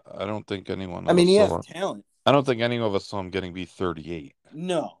 but I don't think anyone I of mean, us he has saw. talent. I don't think any of us saw him getting B38.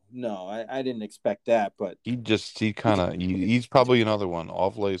 No, I didn't expect that, but He he kind of he's probably another one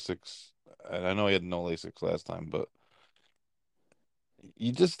off Lasix. And I know he had no Lasix last time, but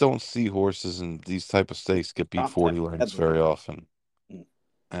you just don't see horses in these type of stakes get beat stopped having 40 lengths heads with very often. it.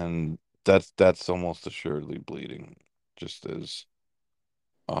 And that's almost assuredly bleeding. Just as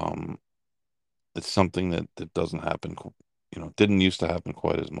um it's something that doesn't happen, didn't used to happen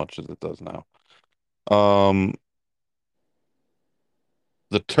quite as much as it does now. Um,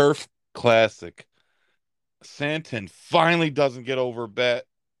 the Turf Classic, Santon finally doesn't get over bet,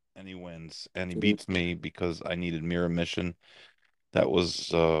 and he wins, and he beats me because I needed Mirror Mission. That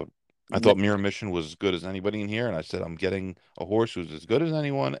was I thought Mirror Mission was as good as anybody in here, and I said I'm getting a horse who's as good as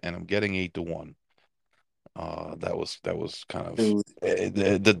anyone, and I'm getting 8-1. That was kind of Dude,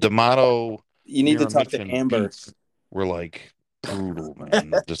 the D'Amato you need to talk to Miramichi Amber. beats were like brutal,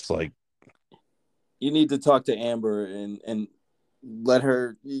 man. Just like You need to talk to Amber and let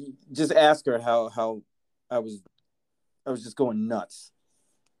her just ask her how I was I was just going nuts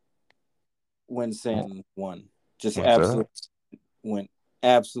when Santon won. Just what's that? absolutely went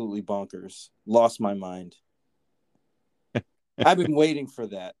absolutely bonkers. Lost my mind. I've been waiting for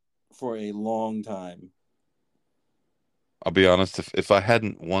that for a long time. I'll be honest, if I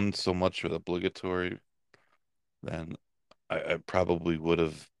hadn't won so much with obligatory, then I probably would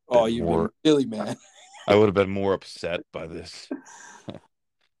have Oh, been you've been more really mad. I would have been more upset by this. But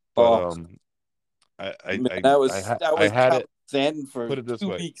Oh I I man, I that I was had Cal it Santon for put it this 2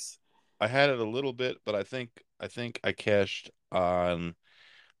 way. weeks. I had it a little bit, but I think I cashed on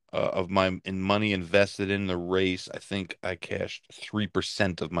of my in money invested in the race. I think I cashed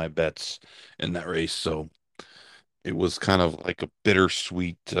 3% of my bets in that race. So it was kind of like a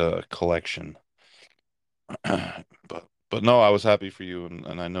bittersweet collection. But no, I was happy for you,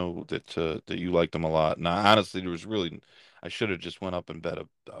 and I know that you liked them a lot. Now, honestly, there was really I should have just went up and bet a.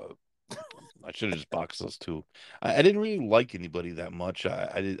 I should have just boxed those two. I didn't really like anybody that much.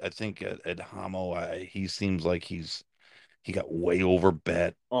 I think at Hamo, he seems like he got way over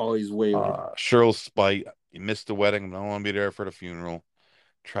bet. Oh, he's way over. Cheryl Spite, he missed the wedding. I don't want to be there for the funeral.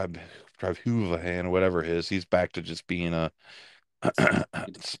 Tribe Tribe Hoovahan, whatever his. He's back to just being a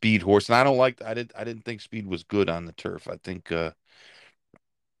speed horse. And I don't like I didn't think speed was good on the turf. I think that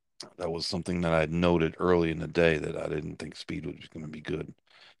was something that I noted early in the day that I didn't think speed was going to be good.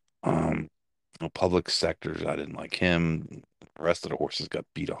 Um Public sectors, I didn't like him. The rest of the horses got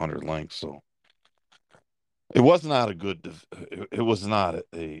beat 100 lengths, so it was not a good. It was not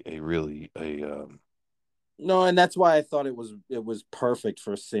a really a No, and that's why I thought it was perfect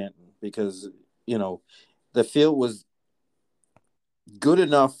for Santon because you know the field was good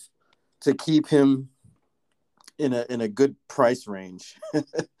enough to keep him in a good price range,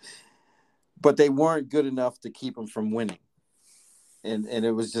 but they weren't good enough to keep him from winning. And it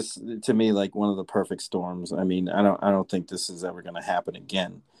was just to me like one of the perfect storms. I mean, I don't think this is ever going to happen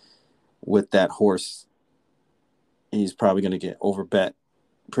again with that horse. He's probably going to get overbet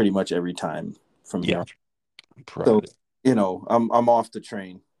pretty much every time from here yeah on. So, pride. I'm off the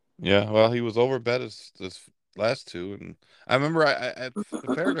train. Yeah, well, he was overbet his last two, and I remember at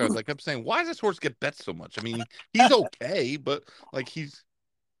the fairgrounds I kept saying, "Why does this horse get bet so much?" I mean, he's okay, but like he's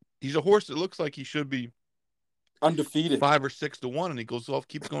a horse that looks like he should be Undefeated. 5 or 6 to 1, and he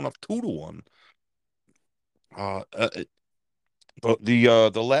keeps going off 2 to 1. Uh, uh but the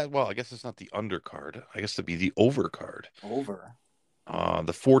last, well, I guess it's not the undercard. I guess it'd be the overcard. Over.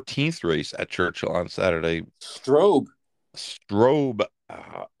 The 14th race at Churchill on Saturday. Strobe. Strobe,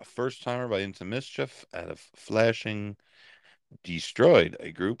 a first timer by Into Mischief out of Flashing, destroyed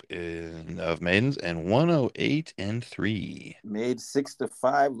a group of maidens and 108-3. Made 6 to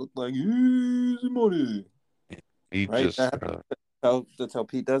 5 look like easy money. He Right? just That's how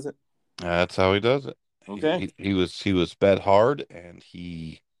Pete does it. that's how he does it. He, Okay. he was bet hard and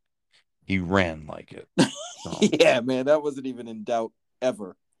he ran like it. So Yeah, man, that wasn't even in doubt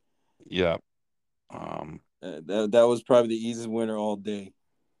ever. yeah. Um, That was probably the easiest winner all day.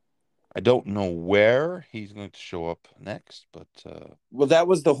 I don't know where he's going to show up next, but Well, that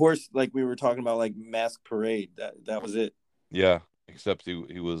was the horse like we were talking about, like Mask Parade. That was it. yeah, except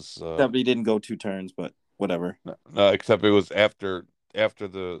he was Except he didn't go 2 turns, but whatever. no, except it was after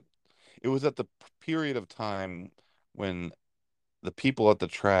the it was at the period of time when the people at the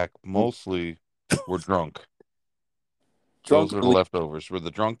track mostly were drunk. Drunk Those are the or leftovers, were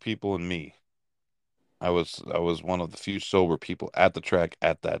the drunk people and me. I was one of the few sober people at the track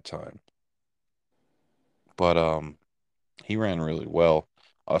at that time. But he ran really well.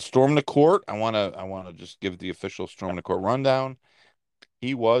 Storm the Court, I wanna just give the official Storm the Court rundown.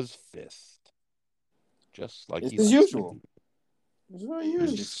 He was fifth, just like it's he as likes to usual. be. It's what He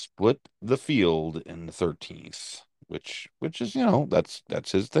usual. split the field in the 13th, which is,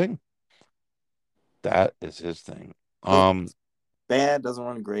 that's his thing. That is his thing. Bad, doesn't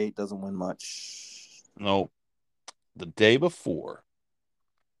run great, doesn't win much. No, the day before,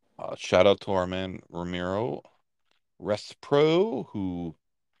 shout out to our man Ramiro Respro, who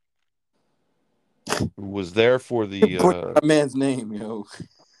was there for the Put a man's name, yo.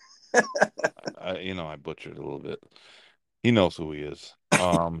 I butchered a little bit. He knows who he is.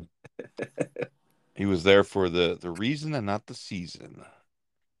 He was there for the reason and not the season.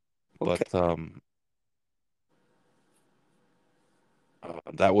 Okay. But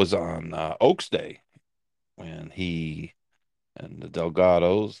that was on Oaks Day when he and the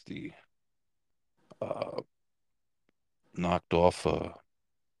Delgados, the uh, knocked off a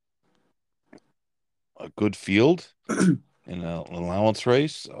good field in an allowance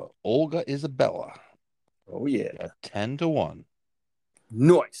race. Olga Isabella Oh yeah. at 10-1.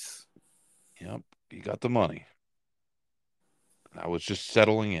 Nice. Yep, you got the money. I was just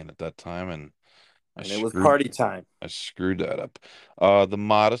settling in at that time, and I And it was screwed party time. I screwed that up. The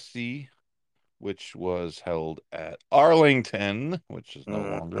Modesty, which was held at Arlington, which is no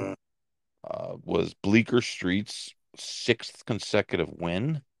longer, Mhm. was Bleecker Street's sixth consecutive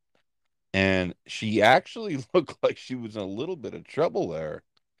win. And she actually looked like she was in a little bit of trouble there.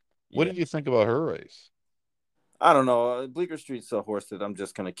 What Yeah. did you think about her race? I don't know. Bleecker Street's a horse that I'm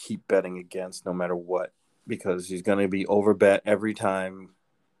just going to keep betting against no matter what because she's going to be overbet every time.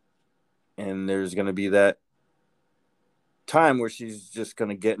 And there's going to be that time where she's just going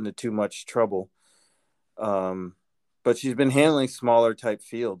to get into too much trouble. Um, but she's been handling smaller type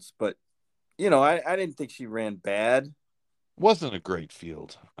fields. But, I didn't think she ran bad. Wasn't a great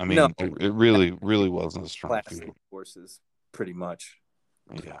field. I No, mean, it really, really wasn't a strong class field. horses, pretty much.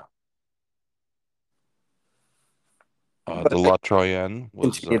 Yeah. But The I La Troyenne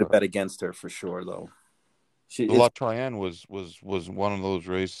was continue to bet against her for sure, though. She the it's La Troyenne was one of those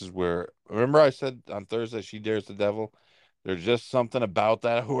races where, remember I said on Thursday she dares the devil. There's just something about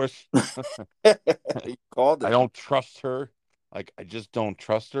that horse. you called I it. don't trust her. Like I just don't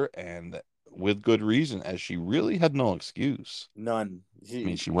trust her, and with good reason, as she really had no excuse. None. I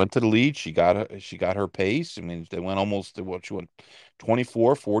mean, She she went to the lead. She got her pace. I mean, they went almost to what she went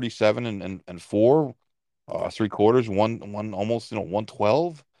 24, 47, and four, three quarters, one almost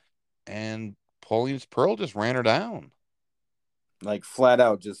 112, and Pauline's Pearl just ran her down. like flat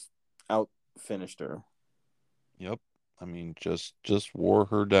out just out finished her. Yep. I mean, just wore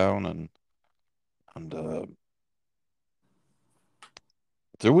her down, and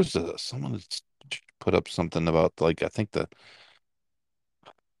there was someone that put up something about like I think the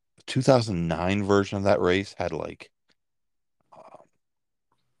 2009 version of that race had um,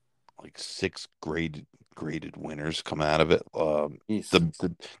 like six graded winners come out of it. Jeez.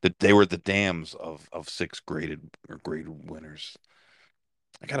 They were the dams of six graded winners.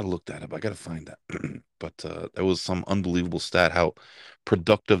 I gotta look that up. I gotta find that. But that was some unbelievable stat how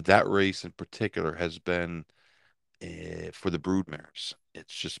productive that race in particular has been for the broodmares.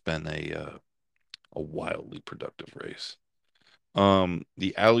 It's just been a wildly productive race.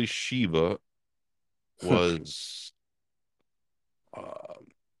 The Ali Shiva was uh,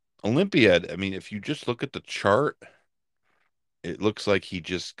 Olympiad. I mean, if you just look at the chart, it looks like he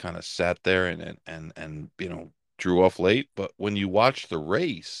just kind of sat there and drew off late. But when you watch the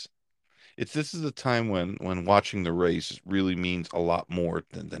race, this is a time when watching the race really means a lot more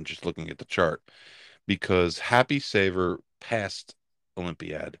than just looking at the chart because Happy Saver passed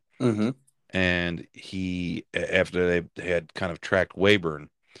Olympiad Mm-hmm. and he after they had kind of tracked Weyburn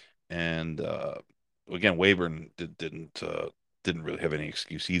and again Weyburn didn't really have any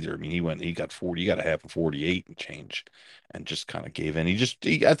excuse either. I mean he got 40, he got a half of 48 and change and just kind of gave in.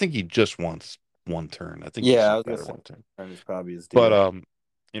 I think he just wants one turn. I think he Yeah, I should was gonna better say one turn. turn is probably his But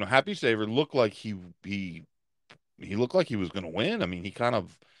deal. Happy Saver looked like he looked like he was going to win. I mean, he kind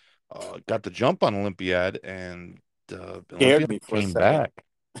of got the jump on Olympiad, and Scared Olympiad me for a came second. back.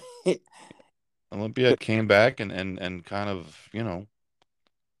 Olympiad came back and kind of,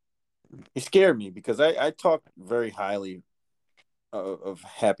 He scared me because I talked very highly of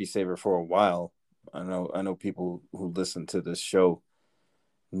Happy Saver for a while. I know people who listen to this show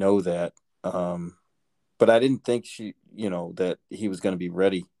know that. But I didn't think that he was going to be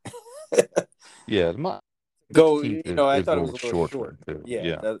ready. yeah, my Go, 16th I is a thought it was little a little short for short. him too.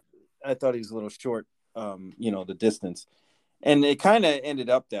 Yeah, Yeah, I thought he was a little short. The distance, and it kind of ended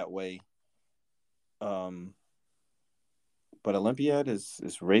up that way. Um, but Olympiad is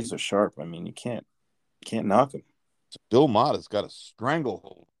razor sharp. I mean, you can't knock him. so Bill Mott has got a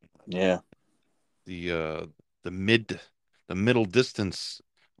stranglehold. Yeah, The uh, the mid the middle distance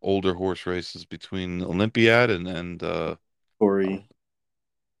older horse races between Olympiad and uh, Corey,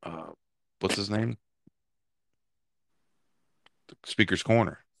 uh, what's his name? Speaker's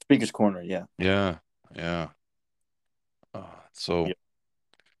Corner. Speaker's Corner. Yeah, Yeah, yeah. So yeah.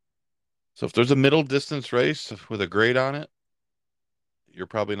 so if there's a middle distance race with a grade on it, you're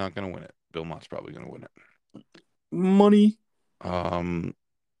probably not going to win it. Bill Mott's probably going to win it. Money. Um,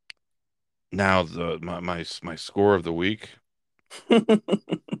 Now my score of the week,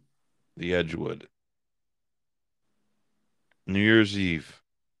 the Edgewood, New Year's Eve.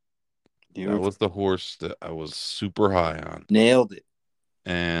 That You was the horse that I was super high on, nailed it.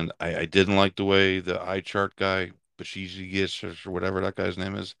 and I didn't like the way the eye chart guy, Bashizi Gish or whatever that guy's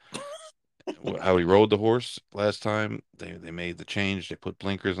name is, how he rode the horse last time. They made the change. They put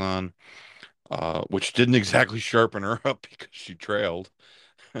blinkers on, which didn't exactly sharpen her up because she trailed.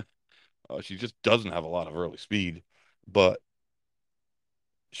 She just doesn't have a lot of early speed, but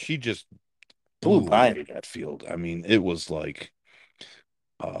she just Blew blew by him. away that field. I mean, it was like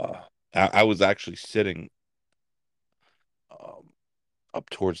uh, I was actually sitting um, up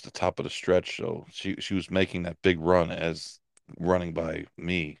towards the top of the stretch, so she was making that big run as running by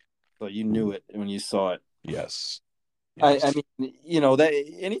me. So you knew it when you saw it. Yes, I yes, mean, that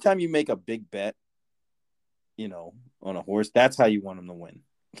anytime you make a big bet, on a horse, that's how you want him to win.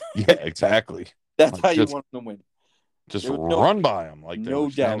 yeah, exactly. That's Like how you want him to win. just There was no run by them like they were no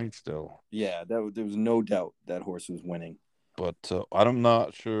doubt. standing still. Yeah, there was no doubt that horse was winning. But I'm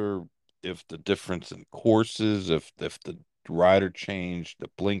not sure if the difference in courses, if the rider changed, the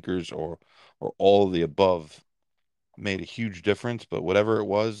blinkers, or all of the above made a huge difference. But whatever it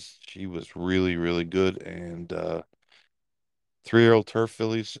was, she was really, really good. And 3-year-old turf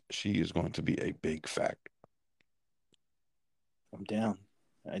fillies, she is going to be a big factor. I'm down.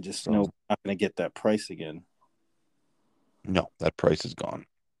 I just know So I'm not going to get that price again. no, that price is gone.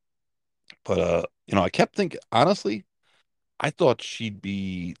 But I kept thinking, honestly, I thought she'd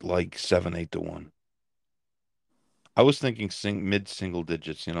be like 7, 8 to 1. I was thinking mid single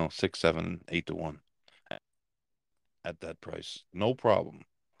digits, 6, 7, 8 to 1 at that price. No problem.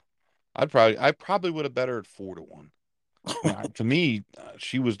 I probably would have bet her at 4 to 1. I mean, to me,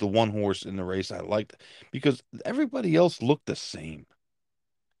 she was the one horse in the race I liked because everybody else looked the same.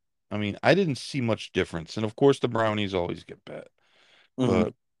 I mean, I didn't see much difference. And of course, the Brownies always get bet, Mhm.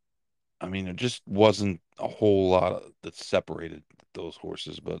 but I mean, it just wasn't a whole lot that separated those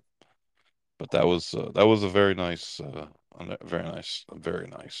horses. But that was a very nice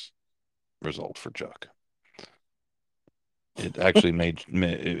result for Chuck. It actually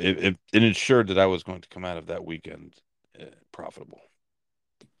it ensured that I was going to come out of that weekend profitable.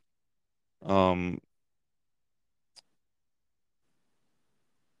 Um,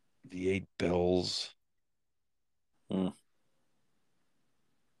 the 8 bells. Mm.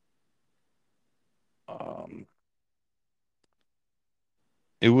 Um,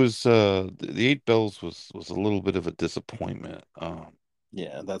 it was the 8 bells was a little bit of a disappointment.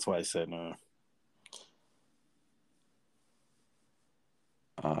 Yeah, that's why I said no.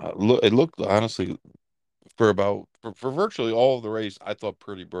 It looked honestly for virtually all of the race, I thought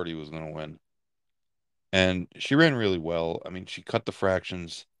Pretty Birdie was going to win, and she ran really well. I mean, she cut the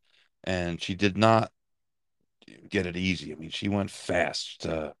fractions, and she did not get it easy. I mean, she went fast.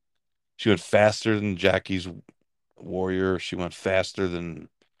 She went faster than Jackie's Warrior. She went faster than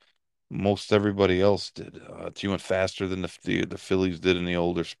most everybody else did. She went faster than the Phillies did in the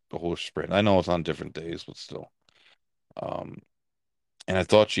older sprint. I know it's on different days, but still. Um, and I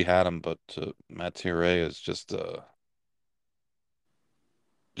thought she had him, but Matt Thierry is just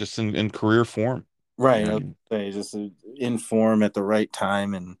in career form. Right. I was And gonna say just in form at the right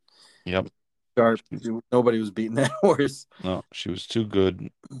time and yep, sharp. she- Nobody was beating that horse. no, she was too good.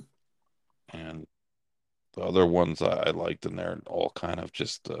 And the other ones I liked, and they're all kind of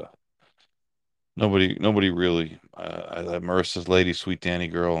just nobody really. I had Marissa's Lady, Sweet Danny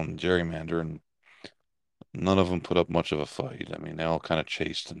Girl, and Gerrymander, and none of them put up much of a fight. I mean, they all kind of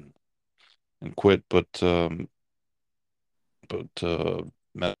chased and quit, but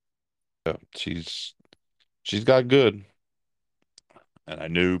Meta, she's got good, and I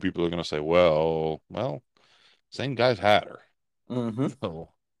knew people are gonna say, well, same guys had her. Hmm. So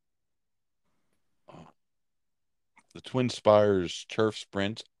uh, the Twin Spires turf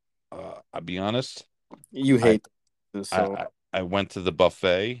sprint, I'll be honest, You I hate this, I so I, I went to the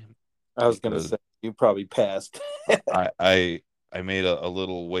buffet I was gonna because say you probably passed. I I I made a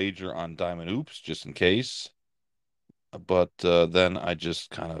little wager on Diamond Oops just in case, but then I just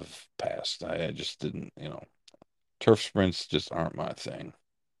kind of passed. I just didn't, turf sprints just aren't my thing.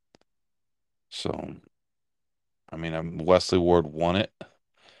 So, I mean, Wesley Ward won it.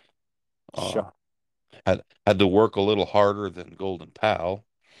 Sure. Uh, had to work a little harder than Golden Pal,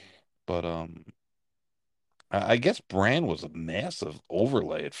 but I guess Brand was a massive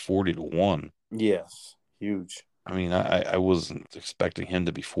overlay at 40 to 1. Yes, huge. I mean, I wasn't expecting him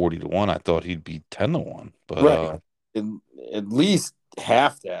to be 40 to 1. I thought he'd be 10 to 1, but Right. And at least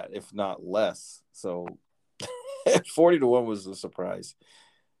half that, if not less. So 40 to 1 was a surprise.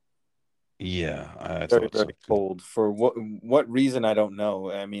 yeah, I Very, thought so very too. cold. For what reason I don't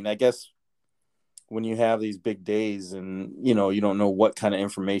know. I mean, I guess when you have these big days and you don't know what kind of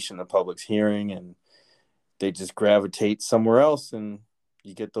information the public's hearing and they just gravitate somewhere else and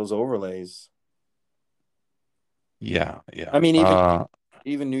you get those overlays. Yeah, yeah. I mean, even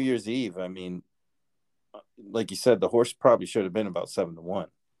even New Year's Eve. I mean, like you said, the horse probably should have been about 7-1.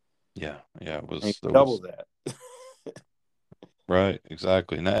 Yeah, yeah, it And was he doubled that. right,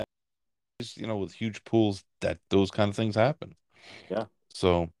 exactly. And that is, with huge pools, that those kind of things happen. Yeah.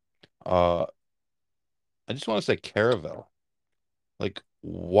 So, uh, I just want to say Caravel. Like,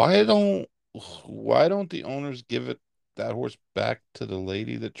 why don't the owners give that horse back to the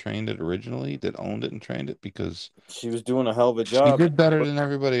lady that trained it originally, that owned it and trained it? Because She was doing a hell of a she job. did better than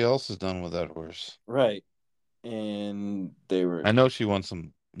everybody else has done with that horse. Right. And they were, I know she won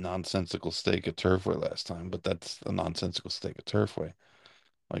some nonsensical stake at Turfway last time, but that's a nonsensical stake at Turfway.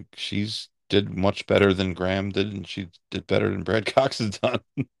 Like, she's did much better than Graham did, and she did better than Brad Cox has done.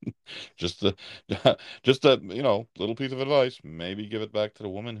 Just a, just a little piece of advice. Maybe give it back to the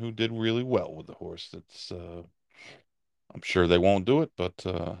woman who did really well with the horse. That's I'm sure they won't do it, but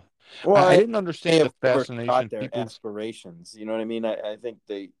well, I I didn't may understand have the overshot fascination their people's. aspirations. You know what I mean? I think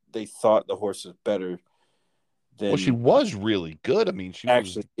they thought the horse was better Well, she than was really good. I mean,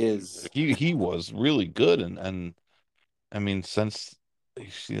 actually is. he was really good, and I mean, since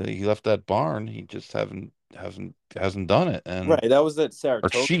he left that barn, he just hasn't done it, and Right. That was at or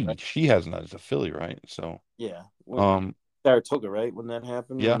Saratoga, right? she hasn't as a filly, right? So, Yeah. um, Saratoga, right? When that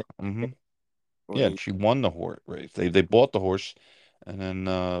happened, yeah, when yeah, they and she won the horse race. They bought the horse, and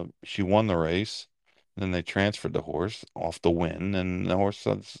then she won the race. And then they transferred the horse off the win, and the horse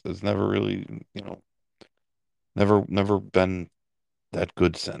has never really, never been that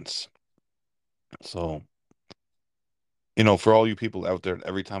good since. So, for all you people out there,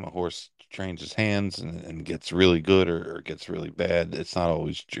 every time a horse changes hands and gets really good or gets really bad, it's not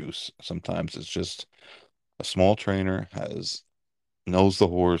always juice. Sometimes it's just a small trainer knows the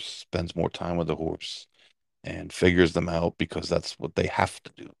horse, spends more time with the horse, and figures them out because that's what they have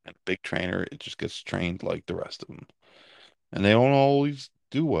to do. And a big trainer, it just gets trained like the rest of them. And they don't always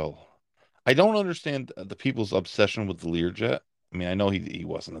do well. I don't understand the people's obsession with the Learjet. I mean, I know he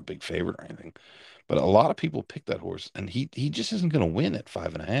wasn't a big favorite or anything, but a lot of people pick that horse, and he just isn't going to win at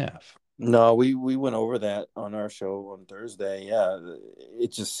 5.5. No, we went over that on our show on Thursday. Yeah,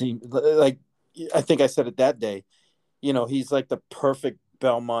 it just seemed like I think I said it that day. He's like the perfect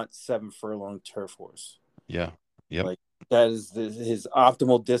Belmont 7 furlong turf horse. Yeah. Yep. Like that is his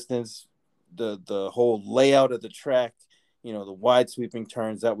optimal distance, the whole layout of the track, the wide sweeping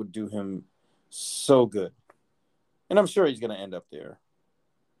turns that would do him so good. And I'm sure he's going to end up there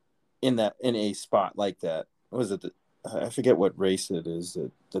in a spot like that. What was it? I forget what race it is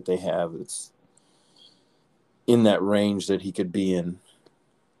that they have. It's in that range that he could be in.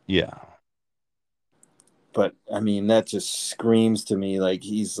 Yeah. But I mean, that just screams to me like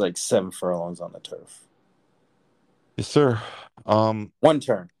he's like 7 furlongs on the turf. Yes, sir. One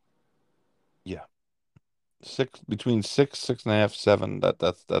turn. Yeah. Between 6.5, 7.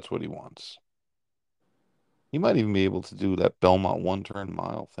 That's what he wants. He might even be able to do that Belmont one turn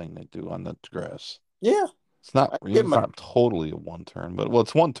mile thing they do on the grass. Yeah, It's not I give it's him a not totally a one turn, but well,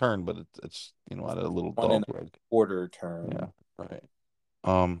 it's one turn, but it's at a little one and dog a leg. quarter Yeah, turn. right.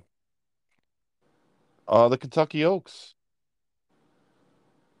 Um, the Kentucky Oaks.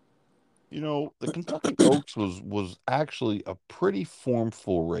 The Kentucky Oaks was actually a pretty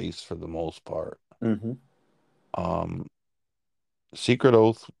formful race for the most part. Mm-hmm. Um, Secret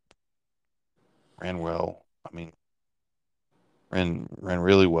Oath ran well. I mean, ran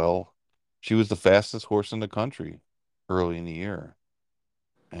really well. She was the fastest horse in the country early in the year.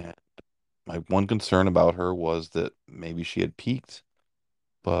 And my one concern about her was that maybe she had peaked,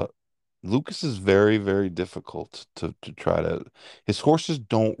 but Lucas is very, very difficult to try to. His horses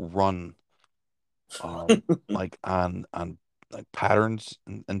don't run like on like patterns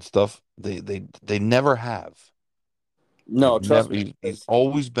and stuff. They never have. No, They've trust never. me. He's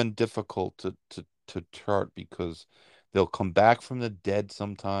always been difficult to chart because they'll come back from the dead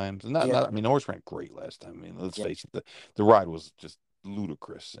sometimes. And Yeah, I mean, the horse ran great last time. I mean, let's yeah. face it, the ride was just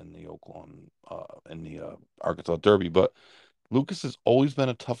ludicrous in the Arkansas Derby. But Lucas has always been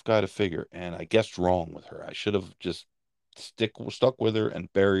a tough guy to figure, and I guessed wrong with her. I should have just stuck with her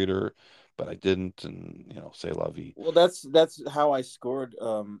and buried her, but I didn't, and say la vie. Well, that's how I scored.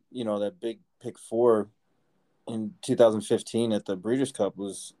 That big pick four in 2015 at the Breeders' Cup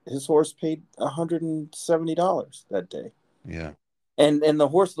was his horse paid $170 that day, Yeah, and the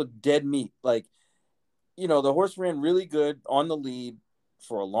horse looked dead meat. Like the horse ran really good on the lead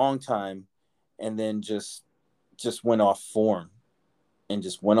for a long time, and then just went off form and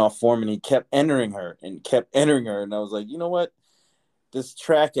just went off form, and he kept entering her and kept entering her, and I was like, you know what, this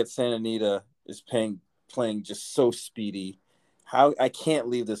track at Santa Anita is playing just so speedy. How I can't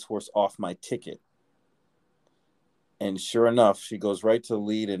leave this horse off my ticket. And sure enough, she goes right to the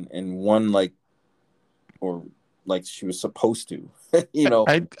lead and won or like she was supposed to, you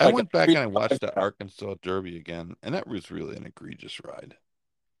know, I like a went back three and I watched the time. Arkansas Derby again, and that was really an egregious ride.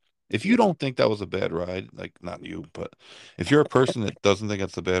 If you Yeah. don't think that was a bad ride, like not you, but if you're a person that doesn't think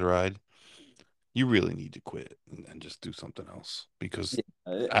it's a bad ride, you really need to quit and just do something else because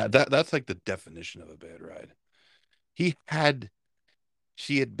Yeah. that's like the definition of a bad ride. He had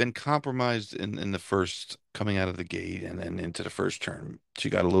she had been compromised in the first coming out of the gate and then into the first turn. She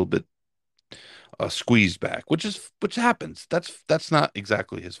got a little bit squeezed back, which happens. That's not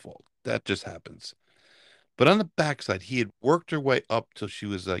exactly his fault. That just happens. But on the backside, he had worked her way up till she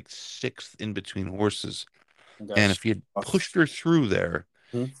was like sixth in between horses. Got And sh- if he had off. pushed her through there,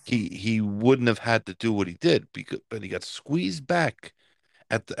 Mhm. he wouldn't have had to do what he did because but he got squeezed back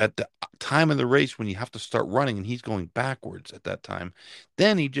at the time of the race when you have to start running and he's going backwards at that time.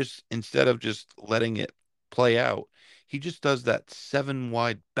 Then he just instead of just letting it play out, he just does that seven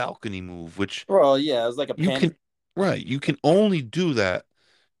wide balcony move, which Well, yeah, it was like a you panic. can right, you can only do that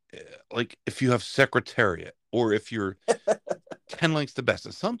like if you have secretariat or if you're 10 lengths the best.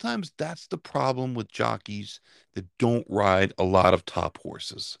 And sometimes that's the problem with jockeys that don't ride a lot of top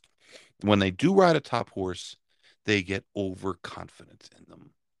horses. When they do ride a top horse, they get overconfident in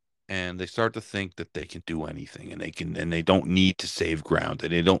them. And they start to think that they can do anything and they don't need to save ground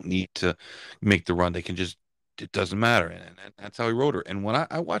and they don't need to make the run. They can just it doesn't matter. And that's how he rode her. And when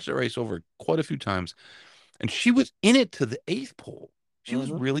I watched the race over quite a few times, and she was in it to the eighth pole. She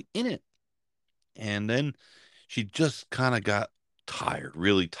was Hmm. really in it. And then she just kind of got tired,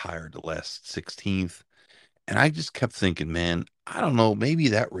 really tired the last 16th. And I just kept thinking, man, I don't know, maybe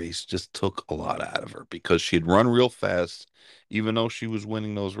that race just took a lot out of her because she had run real fast, even though she was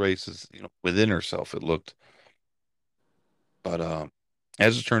winning those races, within herself, it looked. But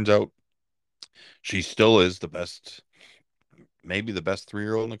as it turns out, she still is the best, maybe the best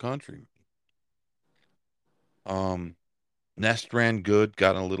 3-year-old in the country. Um, Nest ran good,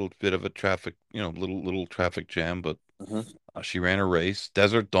 got in a little bit of a traffic, little traffic jam, but Hmm. she ran a race.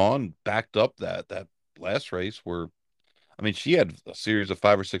 Desert Dawn backed up that last race where I mean she had a series of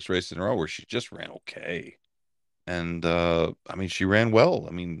 5 or 6 races in a row where she just ran okay. And I mean she ran well.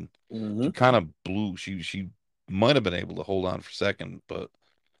 I mean she Hmm. kind of blew she might have been able to hold on for second, but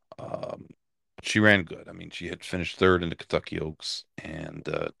um she ran good. I mean she had finished third in the Kentucky Oaks and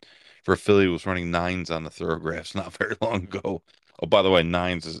for a filly who was running nines on the thoroughbrass not very long ago. Oh, by the way,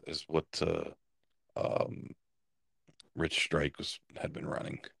 nines is what um Rich Strike had been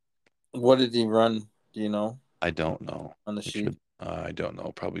running. What did he run? Do you know I don't know. on the I sheet? should. I don't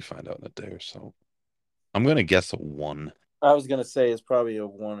know. Probably find out in a day or so. I'm gonna guess a one. I was gonna say it's probably a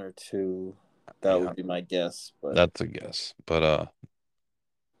one or two. That Yeah, would be my guess, but that's a guess. But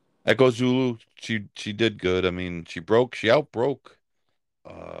Echo Zulu, she did good. I mean, she outbroke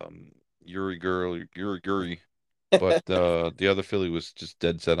Yuri Girl, Yuri, but the other filly was just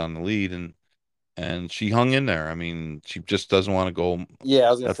dead set on the lead and she hung in there. I mean, she just doesn't want to go yeah,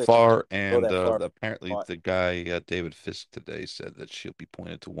 I was gonna that say far. go And that far. apparently, the guy David Fisk today said that she'll be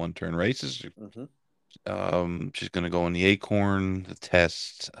pointed to one-turn races. Mm-hmm. She's going to go in the Acorn, the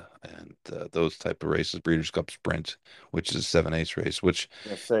Test, and those type of races, Breeders' Cup Sprint, which is a 7/8 race,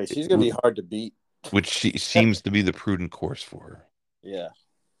 Gonna say she's gonna be hard to beat. which she seems to be the prudent course for Yeah,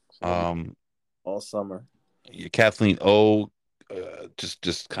 her. she'll be all summer. Kathleen O,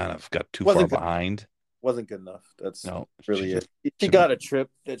 just kind of got too far Wasn't good. behind. Wasn't good enough. That's No, she really just it. She to me, got a trip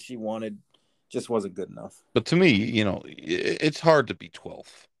that she wanted, just wasn't good enough. but to me, it's hard to be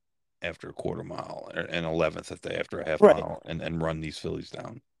 12th after a quarter mile and 11th after a half Right. mile and run these fillies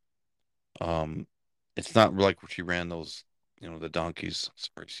down. Um, it's not like she ran those, the donkeys.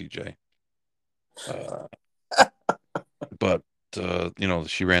 Sorry, CJ. Uh, but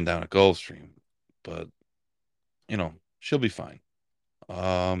she ran down a Gulfstream, but she'll be fine.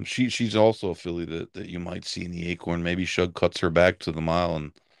 She's also a filly that you might see in the Acorn. Maybe Shug cuts her back to the mile,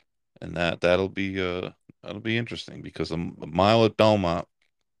 and that'll be interesting because a mile at Belmont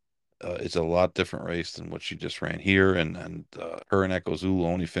is a lot different race than what she just ran here, and her and Echo Zulu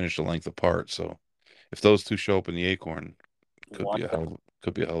only finished a length apart. So if those two show up in the Acorn, could Why? be a hell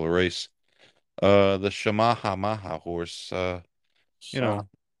of a race. The Shamaha Maha horse, you Sean. know,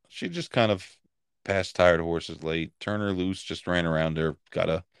 she just kind of passed tired horses late. Turn her loose, just ran around there, got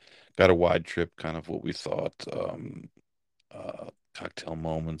a wide trip, kind of what we thought. Cocktail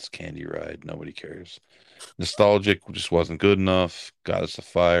moments, candy ride, nobody cares. Nostalgic just wasn't good enough. Goddess of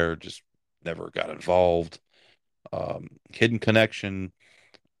Fire just never got involved. Hidden Connection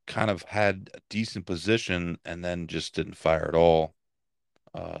kind of had a decent position and then just didn't fire at all.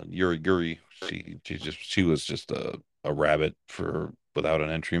 Yuri, she was just a rabbit for without an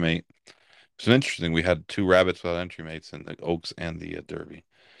entry mate. It's interesting. We had two rabbits without entry mates in the Oaks and the Derby.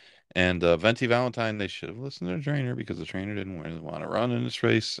 And Venti Valentine, they should have listened to the trainer because the trainer didn't really want to run in this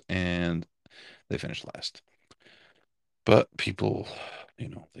race, and they finished last. But people,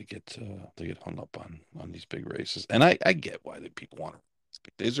 they get hung up on these big races, and I get why the people want to.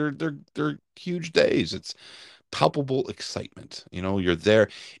 Big days are they're huge days. It's palpable excitement. You're there,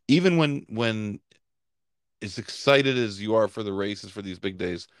 even when as excited as you are for the races for these big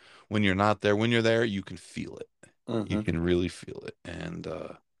days, when you're not there, when you're there, you can feel it. You Mm-hmm. can really feel it, and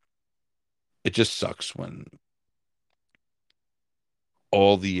it just sucks when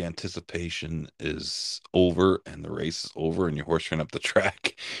all the anticipation is over and the race is over and your horse ran up the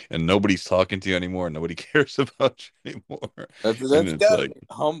track and nobody's talking to you anymore and nobody cares about you anymore. And That's it's gotta like be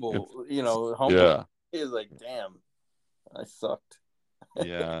humble. it's Humble. yeah, It's like, damn, I sucked.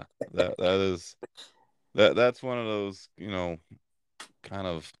 yeah. That is that's one of those, kind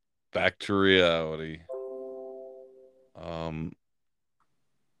of back to reality. Um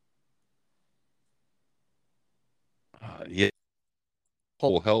yeah,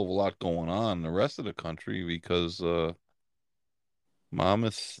 whole hell of a lot going on in the rest of the country because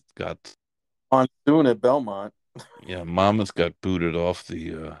Monmouth got Monsoon at Belmont. Monmouth got booted off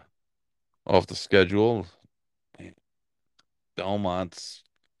the schedule. Belmont's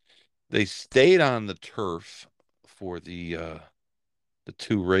they stayed on the turf for the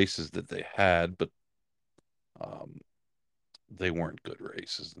two races that they had, but um they weren't good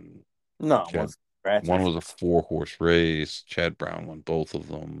races. And No, it Chad was one scratchers. was a 4 horse race. Chad Brown won both of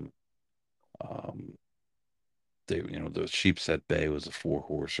them. Um the Sheepshead Bay was a 4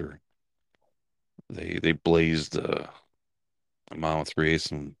 horser. They blazed a mile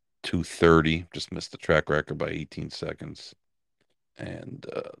 3/8 and 2:30, just missed the track record by 18 seconds. And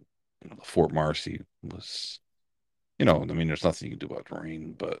the Fort Marcy was, I mean, there's nothing you can do about the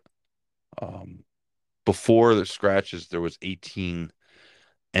rain, but um, before the scratches, there was 18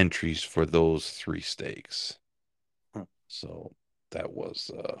 entries for those 3 stakes. Hmm. So that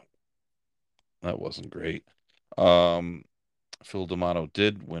wasn't great. Um, Phil D'Amato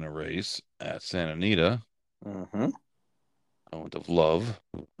did win a race at Santa Anita. Mm-hmm. I went of Love,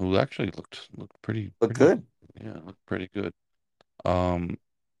 who actually looked Look pretty, good. yeah, looked pretty good. Um,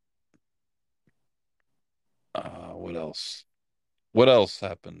 what else? What else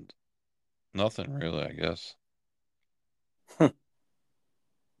happened? Nothing really, I guess.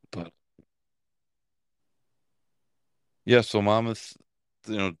 But yeah, so Monmouth,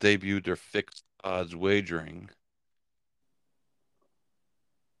 debuted their fixed odds wagering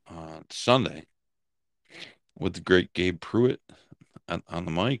on Sunday with the great Gabe Pruitt on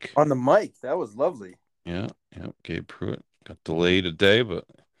the mic. On the mic, that was lovely. Yeah, yeah, Gabe Pruitt got delayed a day, but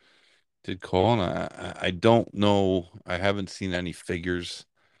did call, and I don't know. I haven't seen any figures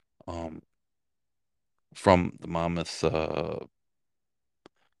um from the Monmouth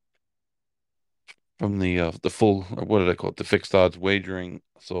from the full, or what did I call it, the fixed odds wagering.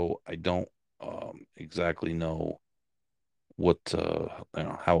 So I don't exactly know what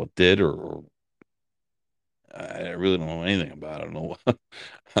how it did, or I really don't know anything about it. I don't know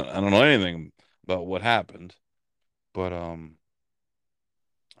I don't know anything about what happened, but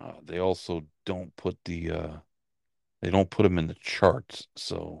they also don't put they don't put them in the charts,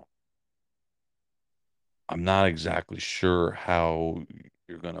 so I'm not exactly sure how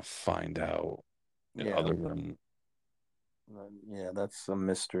you're gonna find out, Yeah, other than yeah, that's a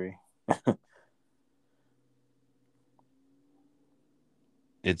mystery.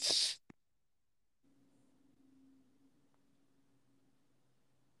 it's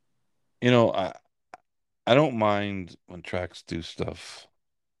I don't mind when tracks do stuff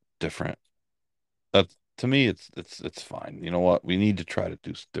different. That to me, it's fine. You know what? We need to try to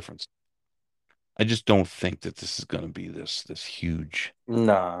do different. I just don't think that this is going to be this huge.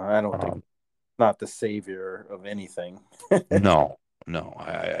 No, I don't think Um, not the savior of anything. no, no,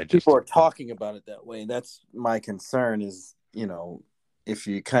 I just People are don't think. talking about it that way. That's my concern is, if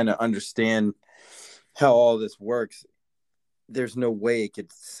you kind of understand how all this works, there's no way it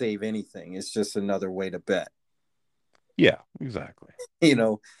could save anything. It's just another way to bet. Yeah, exactly. You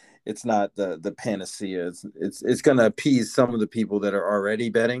know, it's not the panacea. It's going to appease some of the people that are already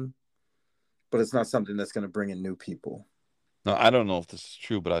betting, but it's not something that's going to bring in new people. No, I don't know if this is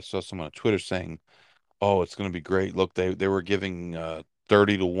true, but I saw someone on Twitter saying, "Oh, it's going to be great." Look, they were giving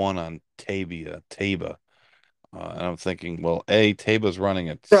 30 to 1 on Taba, and I'm thinking, well, Taba's running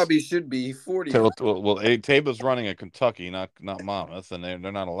at Probably should be 40. Taba's running at Kentucky, not Monmouth, and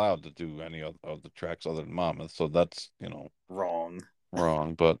they're not allowed to do any of the tracks other than Monmouth, so that's Wrong.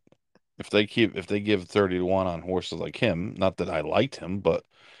 wrong. But if they give 30 to 1 on horses like him, not that I liked him, but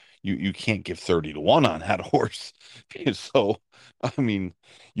you can't give 30 to 1 on that horse. So, I mean,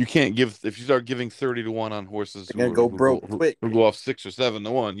 you can't give if you start giving 30 to 1 on horses They're gonna go broke quick. who go off 6 or 7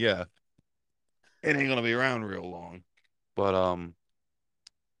 to 1, yeah, it ain't gonna be around real long. But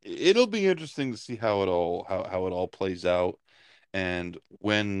it'll be interesting to see how it all plays out, and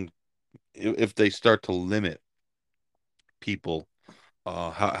when if they start to limit people,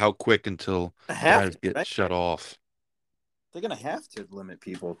 how quick until I have guys to, get right? shut off. They're gonna have to limit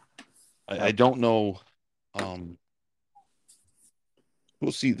people. I don't know. Um,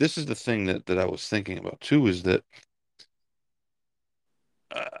 we'll see. This is the thing that I was thinking about too, is that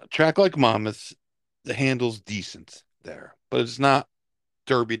track like Monmouth, the handle's decent there, but it's not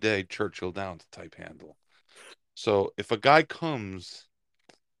Derby Day Churchill Downs type handle. So if a guy comes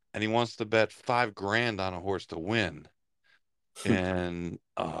and he wants to bet 5 grand on a horse to win, and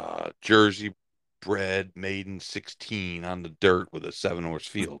Jersey bred maiden 16 on the dirt with a 7 horse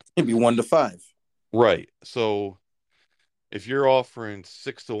field. It'd be 1 to 5. Right. So if you're offering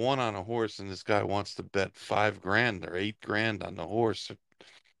 6 to 1 on a horse and this guy wants to bet 5 grand or 8 grand on the horse,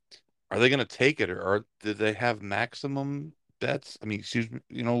 are they going to take it, or do they have maximum bets? I mean, excuse me,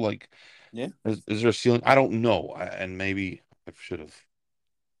 like, Yeah. is there a ceiling? I don't know. And maybe I should have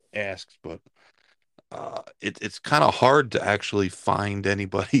asked, but it's kind of hard to actually find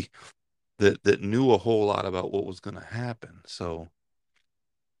anybody that knew a whole lot about what was going to happen. So,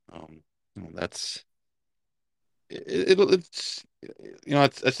 um, that's it's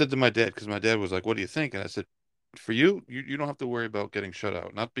I said to my dad, because my dad was like, "What do you think?" And I said, "For you don't have to worry about getting shut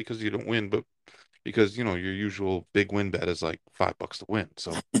out. Not because you don't win, but because your usual big win bet is like $5 to win."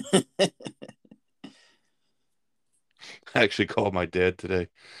 So I actually called my dad today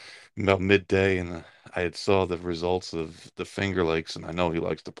about midday, and I had saw the results of the Finger Lakes, and I know he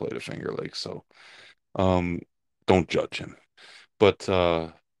likes to play the Finger Lakes, so um, don't judge him. But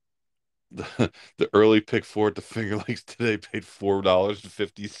the early pick four at the Finger Lakes today paid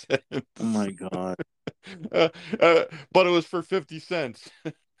 $4.50. Oh my god. Uh, but it was for 50 cents.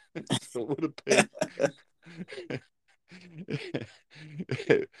 So it would have paid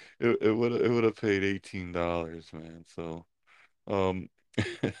it would have paid $18, man. So um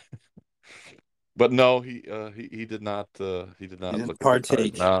but no, he did not You didn't look at the card.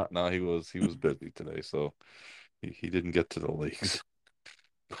 partake. No, he was busy today, so he didn't get to the leagues.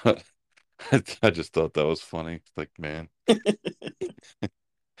 But I just thought that was funny. It's like, man,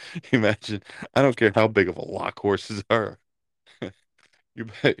 imagine, I don't care how big of a lock horses are. You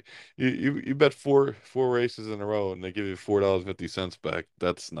bet you bet four races in a row and they give you $4.50 back.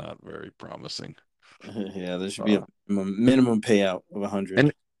 That's not very promising. Yeah, there should be Uh, a minimum payout of 100.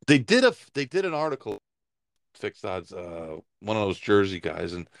 and they did an article, fixed odds, one of those Jersey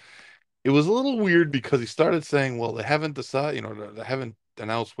guys, and it was a little weird because he started saying, well, they haven't decided, they haven't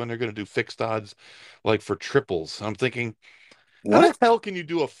announced when they're going to do fixed odds like for triples. I'm thinking, how the What? hell can you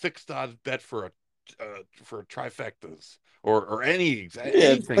do a fixed odds bet for trifectas or Yeah,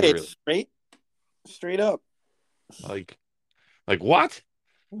 anything play it really? straight up. Like what?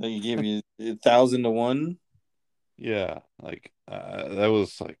 They give you 1,000 to 1 Yeah, like that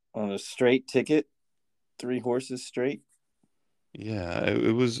was like, on a straight ticket, 3 horses straight. yeah,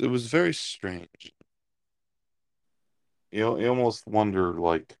 it was very strange. You almost wonder,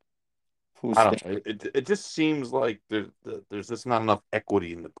 like, Who's I staying? don't know. It just seems like there's just not enough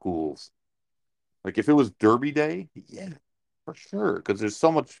equity in the pools. Like if it was Derby Day, yeah, for sure, because there's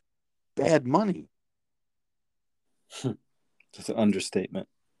so much bad money, That's an understatement.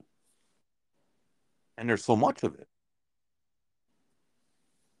 and there's so much of it.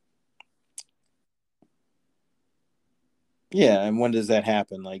 Yeah, and when does that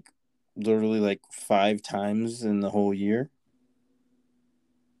happen? Like literally like 5 times in the whole year,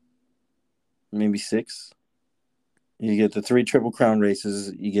 maybe 6. You get the 3 Triple Crown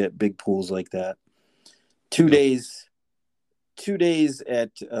races. You get big pools like that. Two Yep. days, 2 days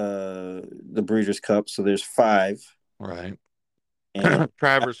at the Breeders' Cup. So there's 5, Right. and I'm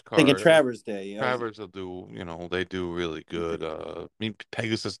Travers thinking card. Travers Day. Travers will do, they do really good. I mean,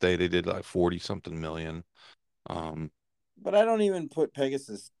 Pegasus Day, they did like 40 something million. Um, But I don't even put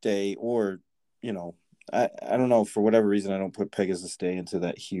Pegasus Day, or you know, I don't know, for whatever reason I don't put Pegasus Day into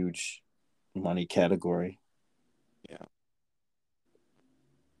that huge money category. yeah.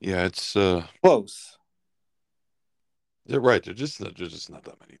 Yeah, it's Close. they're right. They're just not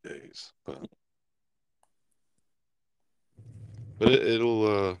that many days. But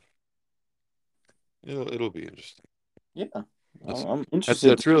it'll be interesting. Yeah, That's I'm interested.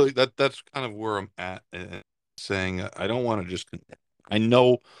 that's really that's kind of where I'm at, saying I don't want to just condemn I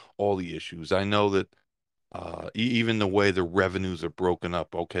know all the issues. I know that even the way the revenues are broken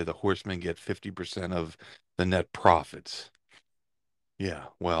up. Okay, the horsemen get 50% of the net profits. Yeah,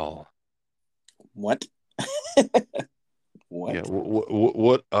 well, What? yeah. What?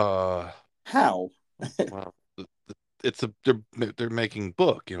 What? How? Well, it's a they're making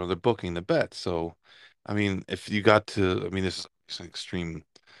book. They're booking the bet. So, I mean, if you got to, I mean, this is an extreme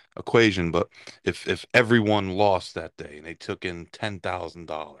equation, but if everyone lost that day and they took in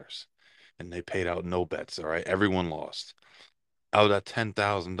 $10,000 and they paid out no bets, all right, everyone lost. Out of that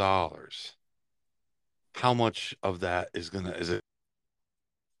 $10,000, how much of that is it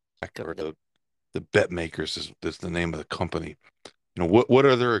or the bet makers is the name of the company? What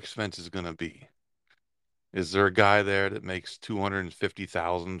are their expenses gonna be? Is there a guy there that makes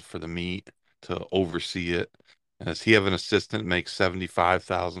 250,000 for the meet to oversee it? And does he have an assistant that makes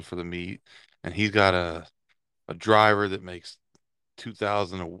 75,000 for the meet? And he's got a driver that makes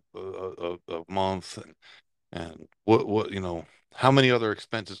 2,000 a month. And how many other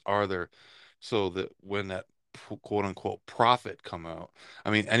expenses are there so that when that quote unquote profit come out,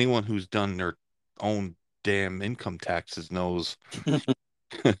 I mean, anyone who's done their own damn income taxes knows,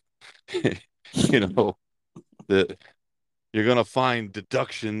 you know, that you're gonna find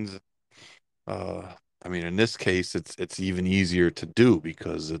deductions. Uh, I mean, in this case, it's even easier to do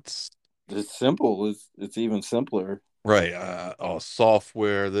because it's It's simple. It's even simpler. right.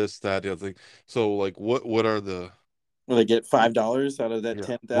 Software, this, that, the other thing. So, like, what are the Will they get $5 out of that yeah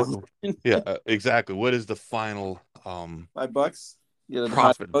 10,000? yeah exactly? What is the final $5? You get a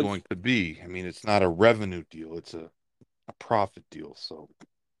hot profit dog. going to be? I mean, it's not a revenue deal; it's a profit deal. So,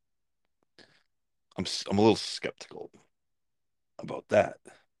 I'm a little skeptical about that.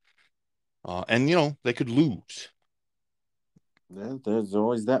 And they could lose. There's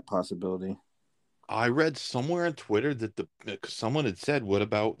always that possibility. I read somewhere on Twitter that someone had said, "What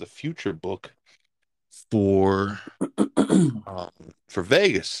about the future book for um, for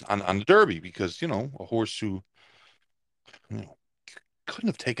Vegas on the Derby?" Because a horse who you know couldn't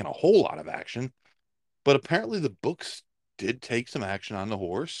have taken a whole lot of action, but apparently the books did take some action on the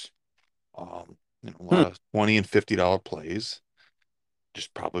horse. A lot of $20 and $50 plays,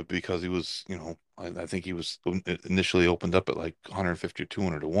 just probably because he was, I think he was initially opened up at like 150 or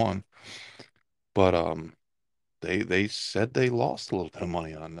 200 to one, but they said they lost a little bit of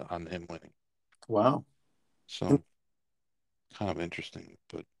money on him winning. Wow. So kind of interesting,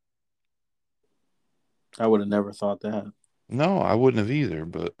 but I would have never thought that. no, I wouldn't have either.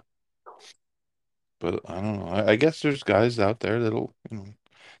 But I don't know. I guess there's guys out there that'll,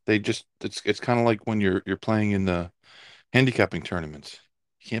 they just it's kind of like when you're playing in the handicapping tournaments.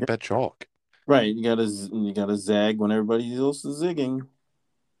 You can't bet chalk. Right. You gotta zag when everybody else is zigging.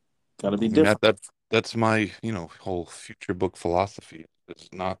 Gotta I be mean different. that's my whole future book philosophy. It's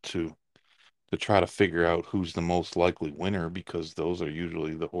not to try to figure out who's the most likely winner because those are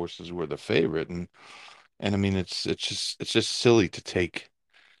usually the horses who are the favorite and I mean it's just silly to take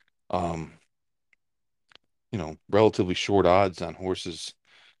um relatively short odds on horses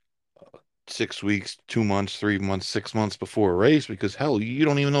 6 weeks, 2 months, 3 months, 6 months before a race because hell, you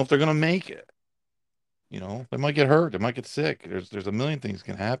don't even know if they're gonna make it. They might get hurt, they might get sick. There's a million things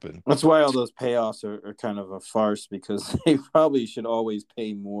can happen. That's why all those payoffs are kind of a farce because they probably should always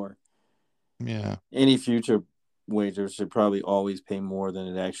pay more. Yeah, Any future wagers should probably always pay more than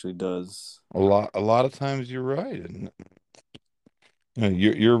it actually does. a lot of times you're right, and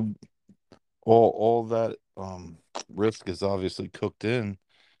you're all that risk is obviously cooked in,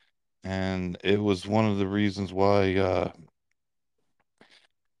 and it was one of the reasons why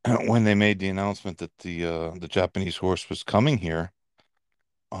when they made the announcement that the Japanese horse was coming here,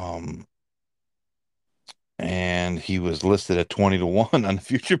 um, and he was listed at 20 to 1 on the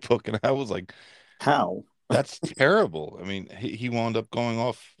future book, and I was like, How? that's terrible. I mean, he wound up going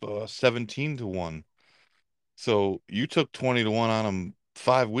off 17 to 1. So you took 20 to 1 on him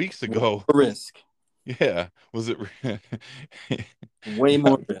 5 weeks ago. Risk. Yeah. Was it Way yeah,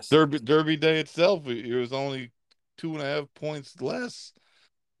 more risk. Derby Day itself, it was only 2.5 points less.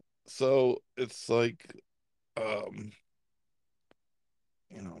 So it's like, um,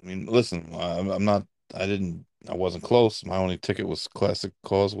 I mean, listen, I wasn't close. My only ticket was Classic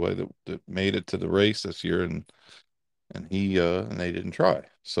Causeway that made it to the race this year, and they didn't try.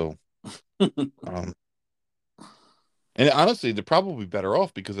 So, um, and honestly, they're probably better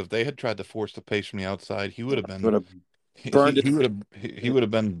off because if they had tried to force the pace from the outside, he would have been Would have he burned he would have he his would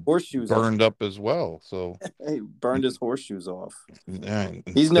have been horseshoes off. burned up as well. So, Hey, burned his horseshoes off. yeah,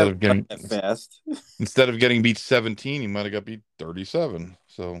 He's never run that fast. instead of getting beat 17, he might have got beat 37.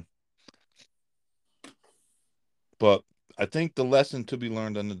 So, but I think the lesson to be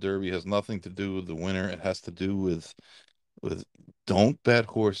learned on the Derby has nothing to do with the winner. It has to do with don't bet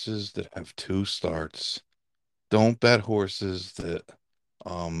horses that have two starts. Don't bet horses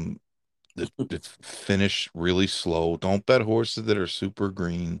um that finish really slow. Don't bet horses that are super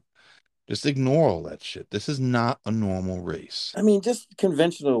green. Just ignore all that shit. This is not a normal race. I mean, just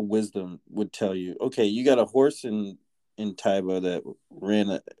conventional wisdom would tell you, okay, you got a horse in Taiba that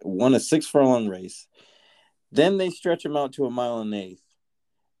won a 6 furlong race. Then they stretch him out to a mile and eighth,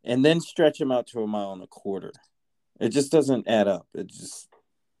 and then stretch him out to a mile and a quarter. It just doesn't add up. It's just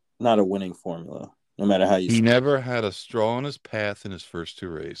not a winning formula, no matter how you. He never had a straw in his path in his first two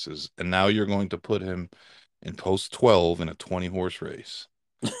races, and now you're going to put him in post 12 in a 20 horse race.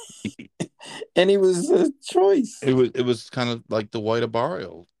 And he was a choice. It was kind of like the White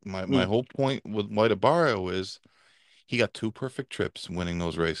Barrio. My Hmm. whole point with White Barrio is he got two perfect trips winning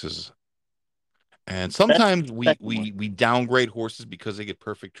those races. And sometimes Second one. we downgrade horses because they get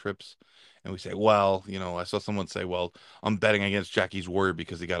perfect trips. And we say, well, I saw someone say, well, I'm betting against Jackie's Warrior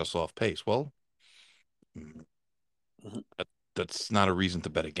because he got a soft pace. Well, mm, Mhm. that's not a reason to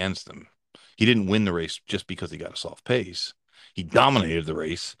bet against him. He didn't win the race just because he got a soft pace. He dominated the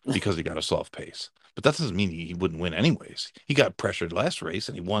race because he got a soft pace. But that doesn't mean he wouldn't win anyways. He got pressured last race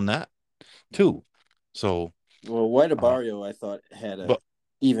and he won that too. So, Well, White uh, Barrio, I thought, had a but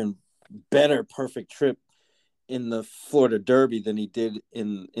even better perfect trip in the Florida Derby than he did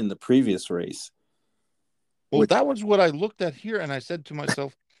in the previous race. well, Which that was what I looked at here, and I said to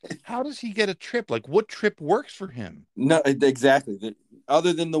myself, how does he get a trip? Like, what trip works for him? no, exactly.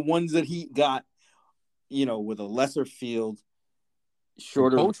 Other than the ones that he got, with a lesser field, In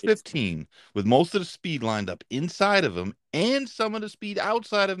shorter post race. 15, with most of the speed lined up inside of him and some of the speed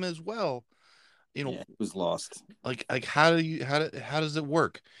outside of him as well. You know, Yeah, he was lost. like how does it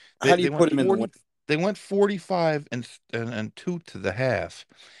work? How do They you went put him in the 40, win? they went 45 and two to the half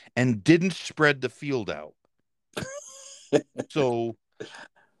and didn't spread the field out. So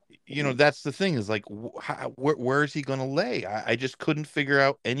that's the thing is like where is he going to lay? I just couldn't figure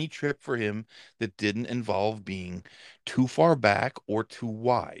out any trip for him that didn't involve being too far back or too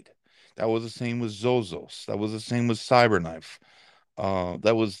wide. That was the same with Zozos. That was the same with Cyberknife.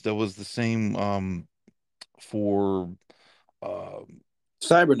 That was the same for um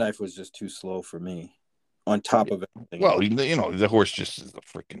Cyberknife was just too slow for me. On top of everything well, else, the horse just is a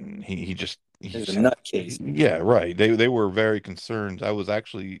freaking he he's a just had nutcase. yeah, right. They were very concerned. I was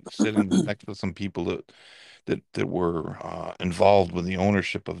actually sitting next to some people that were involved with the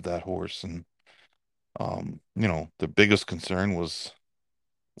ownership of that horse, and the biggest concern Keep was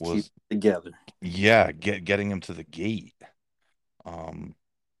it together. yeah, getting him to the gate. Um,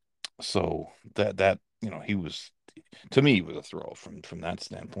 so that he was to me he was a throw from that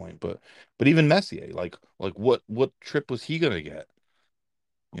standpoint, but even Messier, like what trip was he gonna get?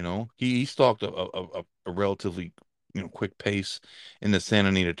 He stalked a relatively quick pace in the Santa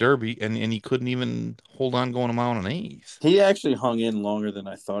Anita Derby, and he couldn't even hold on going a mile and an eighth. He actually hung in longer than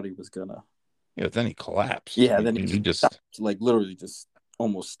I thought he was gonna. Yeah, then he collapsed. Yeah, He, then he he stopped, just like literally just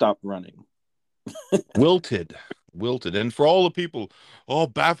almost stopped running. wilted, wilted. And for all the people, oh,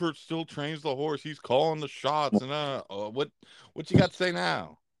 Baffert still trains the horse. He's calling the shots, and what you got to say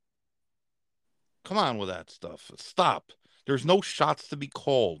now? Come on with that stuff. Stop. There's no shots to be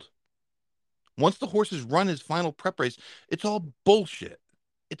called. Once the horse has run his final prep race, it's all bullshit.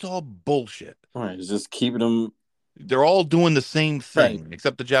 It's all bullshit. All right, it's just keeping him They're all doing the same right, thing,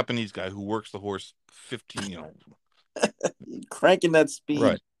 except the Japanese guy who works the horse 15. cranking that speed.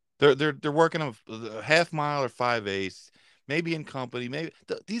 Right. They're working a half mile or 5/8, maybe in company. Maybe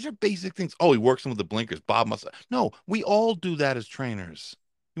these are basic things. Oh, he works them with the blinkers. Bob must. No, we all do that as trainers.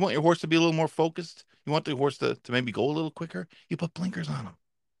 You want your horse to be a little more focused. You want the horse to maybe go a little quicker. You put blinkers on them.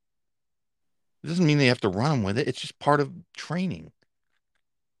 It doesn't mean they have to run them with it. It's just part of training.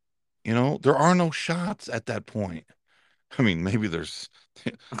 There are no shots at that point. I mean, maybe there's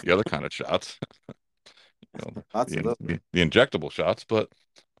the other kind of shots, Lots of the, those. the injectable shots,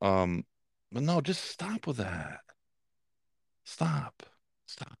 um, but no, just stop with that. Stop.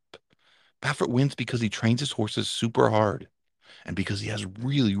 Stop. Baffert wins because he trains his horses super hard and because he has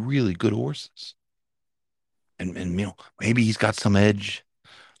really, really good horses. And maybe he's got some edge.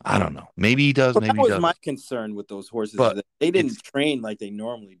 I don't know. Maybe he does, But that maybe he was my doesn't. concern with those horses is But that they didn't it's train like they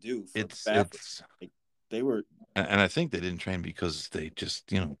normally do for it's Baffert. it's Like they were and I think they didn't train because they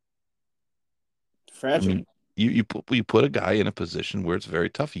just, I fragile. mean, you put a guy in a position where it's very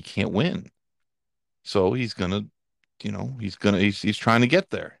tough. He can't win. So he's trying to get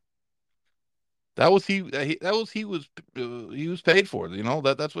there. He was paid for.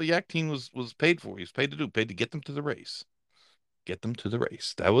 That's what Yak Team was paid for. He was paid to do, paid to get them to the race. Get them to the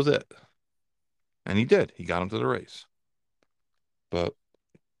race. That was it. And he did. He got them to the race. But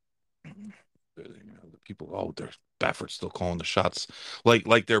the people, oh, there's Baffert still calling the shots,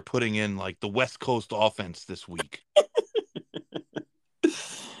 like they're putting in like the West Coast offense this week.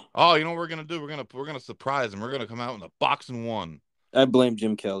 Oh, you know what we're gonna do? We're gonna surprise them. We're gonna come out in a box and one. I blame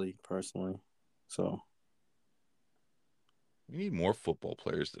Jim Kelly personally. So We need more football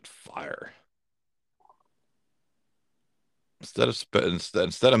players that fire instead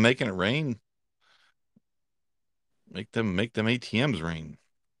of making it rain. Make them ATMs rain.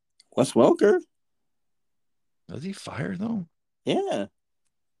 Wes Welker, Does he fire though? yeah,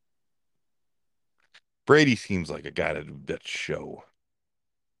 Brady seems like a guy that show.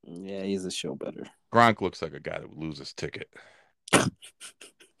 yeah, he's a show better. Gronk looks like a guy that would lose his ticket.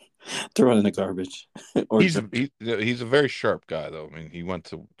 Throw it in the garbage. He's a very sharp guy though. I mean, he went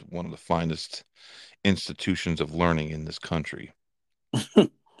to one of the finest institutions of learning in this country.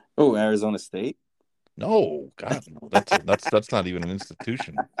 Oh, Arizona State. No, God, no. That's not even an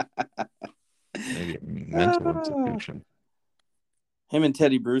institution. Maybe a mental institution. Him and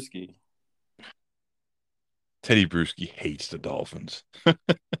Teddy Bruschi. Teddy Bruschi hates the Dolphins.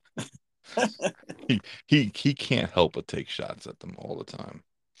 He can't help but take shots at them all the time.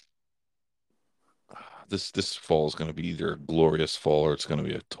 This fall is going to be either a glorious fall or it's going to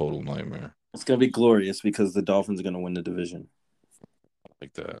be a total nightmare. It's gonna be glorious because the Dolphins are gonna win the division. I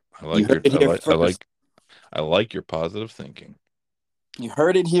like that. You heard it here first. I like your positive thinking. You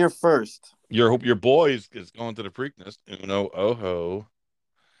heard it here first. Your boy is going to the Preakness. Uno oho.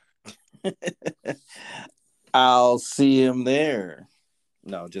 I'll see him there.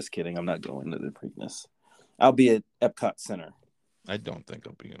 No, just kidding. I'm not going to the Preakness. I'll be at Epcot Center. I don't think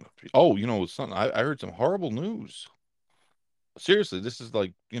I'll be in a. Oh, something. I heard some horrible news. Seriously, this is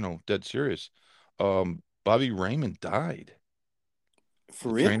like, dead serious. Bobby Raymond died. For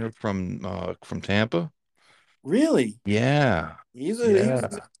The real? trainer from Tampa. Really? Yeah. He's Yeah.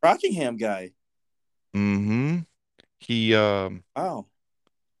 a Rockingham guy. Mm-hmm. He Wow.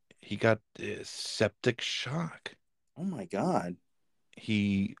 he got septic shock. Oh my God.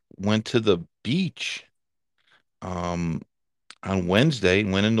 He went to the beach um on Wednesday,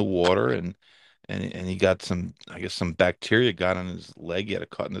 went in the water and he got some, I guess some bacteria got on his leg. He had a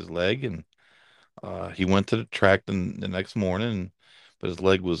cut in his leg and he went to the track the next morning, but his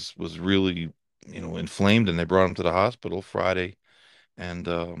leg was really, inflamed, and they brought him to the hospital Friday, and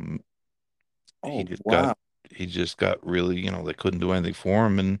he Oh just got wow. he just got really, they couldn't do anything for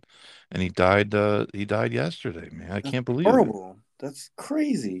him, and he died yesterday, man. I That's can't believe it. horrible. That's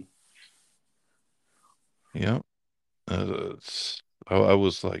crazy. Yeah. I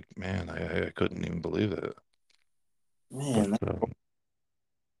was like, man, I couldn't even believe it. But Man,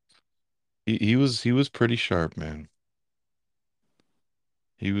 he was pretty sharp, man.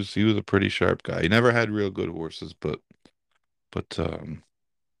 He was a pretty sharp guy. He never had real good horses, but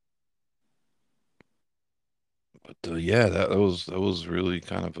yeah, that was really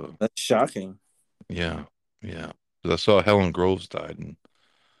kind of a, that's shocking. yeah, yeah. 'Cause I saw Helen Groves died, and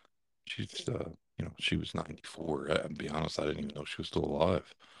she's she was 94. I'll be honest, I didn't even know she was still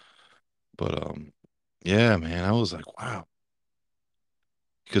alive. But yeah, man, I was like, wow,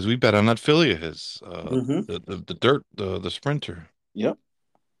 because we bet on that filly of his, Mm-hmm. the dirt, the sprinter. Yep.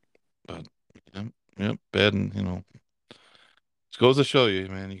 But yep, yep, bad, and it goes to show you,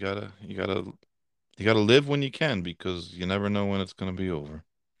 man, you gotta live when you can, because you never know when it's gonna be over.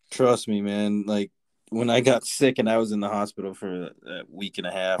 Trust me, man. Like when I got sick and I was in the hospital for a week and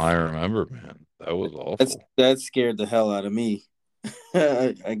a I half, remember, man, that was awful. that scared the hell out of me.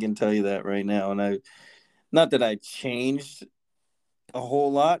 I can tell you that right now. And not that I changed a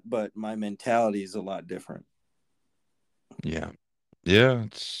whole lot, but my mentality is a lot different. Yeah, yeah,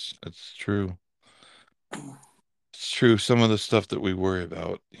 it's true. It's true. Some of the stuff that we worry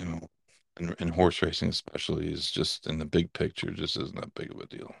about, in horse racing especially, is just in the big picture, just isn't that big of a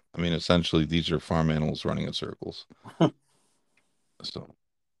deal. I mean, essentially, these are farm animals running in circles. So,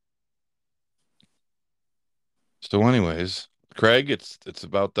 so anyways, Craig, it's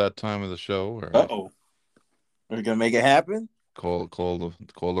about that time of the show where I Uh-oh. Are we gonna make it happen? call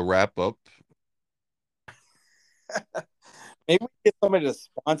the wrap up. Maybe we get somebody to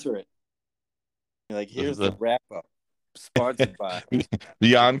sponsor it. Like, here's the The wrap up. Sponsored by.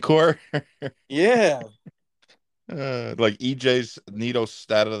 the encore, Yeah. like EJ's Nito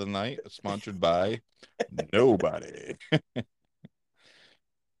stat of the night, sponsored by nobody.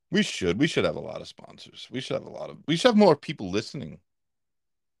 We should have a lot of sponsors. We should have more people listening.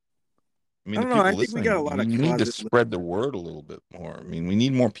 I I mean, the don't know. I people think we got a listening, lot we of need to closet. spread the word a little bit more. I mean, we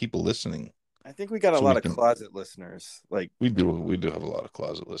need more people listening. I think think we got a So we lot of can closet listeners. Like, we do have a lot of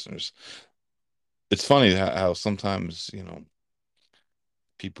closet listeners. It's funny how sometimes,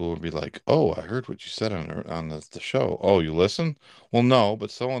 people will be like, "Oh, I heard what you said on the show. Oh, you listen? Well, no,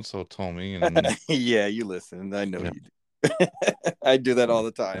 but so and so told me." And yeah, you listen. I know yeah, you do. I do that yeah, all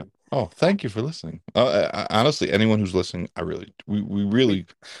the yeah. time. Oh, thank you for listening. Honestly, anyone who's listening, we We, really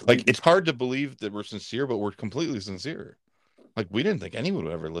we like. It's hard to believe that we're sincere, but we're completely sincere. Like we didn't think anyone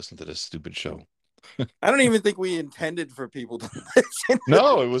would ever listen to this stupid show. I don't even think we intended for people to listen to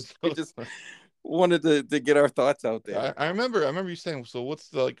No, this. it was. We just wanted to get our thoughts out there. I remember you saying, so what's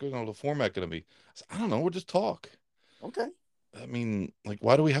the the format going to be? I said, I don't know. We'll just talk. Okay. I mean, like,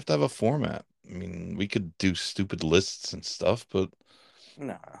 why do we have to have a format? I mean, we could do stupid lists and stuff, but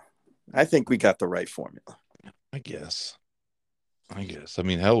No, I think we got the right formula. I guess, I guess. I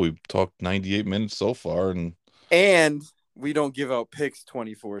mean, hell, we've talked 98 minutes so far, and And we don't give out picks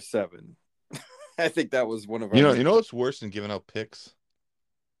 24/7. I think that was one of our you know what's worse than giving out picks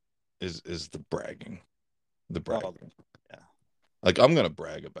is the bragging, the oh, bragging. yeah. Like I'm gonna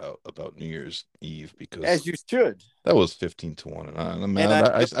brag about New Year's Eve because As you should. that was 15-1, and I'm And mad.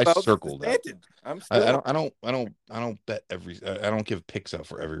 I am I about to circled that. advantage. I'm I, I still on. don't I don't I don't I don't bet I don't give picks out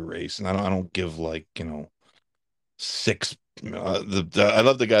for every race, and I don't give like six. I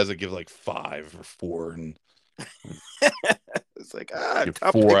love the guys that give like five or four and It's like give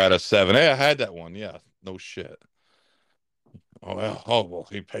top four pick. out of seven. Hey, I had that one. Yeah, no shit. Oh well,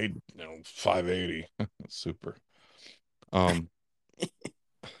 he paid 580. Super. Um,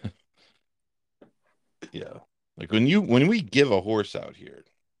 yeah. Like when we give a horse out here,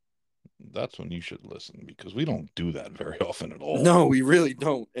 that's when you should listen because we don't do that very often at all. No, we really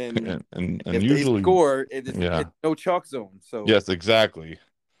don't. And And if they usually, score, yeah, it's no chalk zone. So yes, exactly.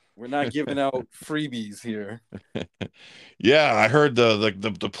 we're not giving out freebies here. Yeah, I heard the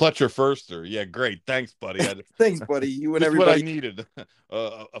Pletcher Firster. Yeah, great. Thanks, buddy. Thanks, buddy. You and Just what I everybody. needed.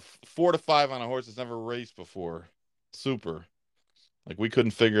 A 4 to 5 on a horse that's never raced before. Super. Like we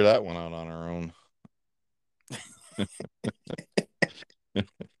couldn't figure that one out on our own.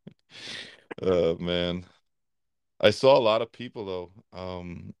 Man. I saw a lot of people though.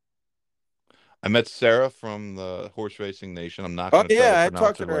 I met Sarah from the Horse Racing Nation. I'm not Oh going to try to yeah, I pronounce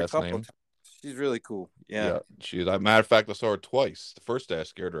talked her to her a last couple name. times. She's really cool. Yeah. Yeah, matter of fact, I saw her twice. The first day I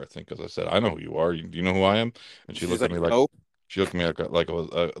scared her, I think, because I said, "I know who you are. Do you know who I am?" And she She's looked at like, me like no. she looked at me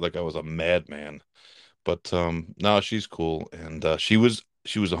like I was a madman. But no, she's cool, and she was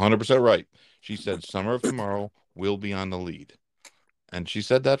 100% right. She said Summer of Tomorrow will be on the lead, and she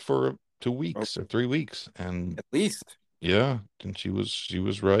said that for 2 weeks or 3 weeks, and At least. yeah, and she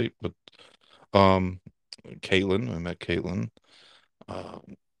was right. But um, I met Caitlin.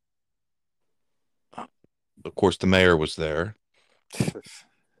 Um, of course, the mayor was there.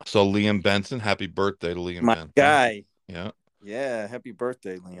 So Liam Benson, happy birthday to Liam My Benson. guy. Yeah, Yeah, happy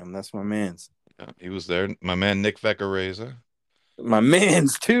birthday, Liam. That's my man's. yeah, he was there. My man Nick Vaccareza. My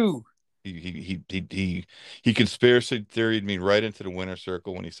man's too. He conspiracy theoried me right into the winner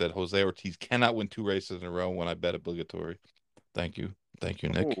circle when he said Jose Ortiz cannot win 2 races in a row when I bet obligatory. Thank you,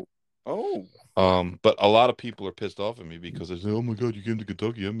 Nick. Oh. Oh. But a lot of people are pissed off at me because they say, "Oh my God, you came to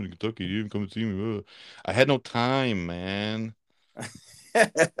Kentucky. I'm in Kentucky. You didn't come to see me." I had no time, man.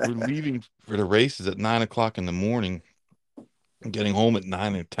 We're leaving for the races at 9 o'clock in the morning and getting home at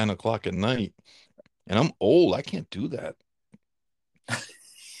 9 or 10 o'clock at night. And I'm old. I can't do that.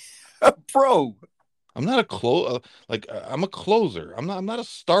 Bro. I'm not a I'm a closer. I'm not a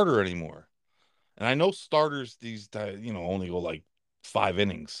starter anymore. And I know starters these days, only go like 5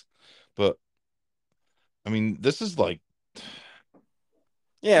 innings. But I mean, Yeah, this is like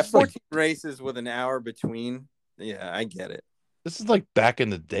 14 races with an hour between. Yeah, I get it. this is like back in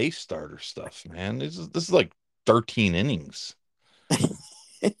the day starter stuff, man. This is like 13 innings.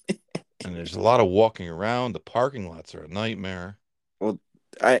 And there's a lot of walking around. The parking lots are a nightmare. Well,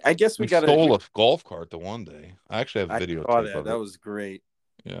 I guess we We got to. stole a golf cart the one day. I actually have I saw videotape that. of That it. was great.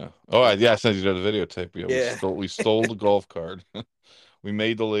 Yeah. Oh, yeah, I sent you the videotape. Yeah, we Yeah. stole we stole the golf cart. We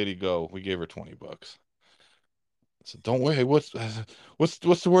made the lady go. We gave her $20. I said, "Don't worry. What's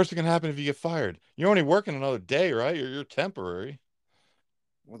the worst that can happen if you get fired? You're only working another day, right? You're temporary."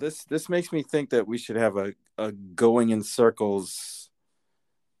 Well, this makes me think that we should have a going in circles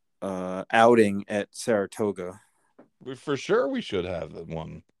outing at Saratoga. For sure, we should have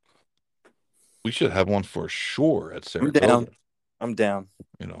one. We should have one for sure at I'm down. Saratoga. I'm down.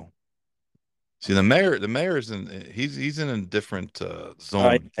 You know. See, the mayor is he's in a different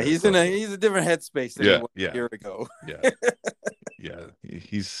zone. He's a different headspace than he Yeah, was a yeah, year ago. yeah, yeah.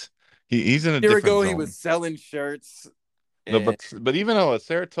 He's in a A year different ago, he zone. was selling shirts. No, and but even though at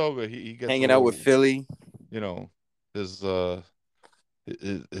Saratoga he gets a hanging out with little, Philly. you know, his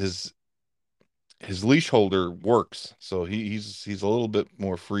his his his leash holder works, so he's a little bit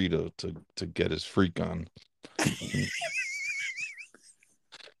more free to get his freak on.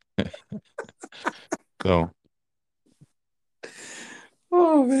 So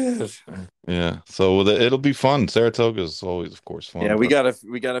Oh man. yeah, so it'll be fun. Saratoga is always, of course, Yeah, fun.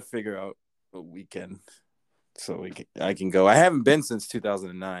 we gotta figure out a weekend so I can go. I haven't been since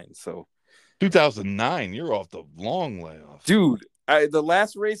 2009. So, 2009, you're off the long layoff. dude, the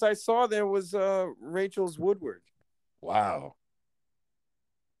last race I saw there was Rachel's Woodward. Wow,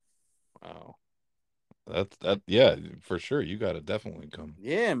 wow. Yeah, for sure. You got to definitely come.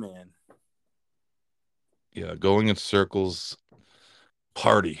 Yeah, man. Yeah, going in circles,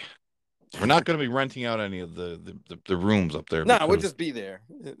 party. We're not going to be renting out any of the rooms up there Nah, we'll because just be there.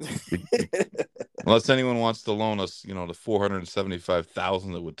 unless anyone wants to loan us, the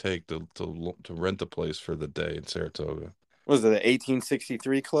 475,000 it would take to rent a place for the day in Saratoga. Was it the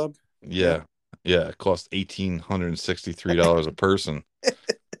 1863 club? Yeah. Yeah, yeah, it costs $1,863 a person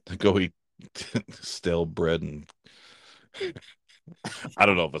to go eat stale bread and I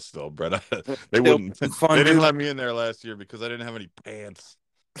don't know if it's stale bread. They wouldn't. They didn't let me in there last year because I didn't have any pants.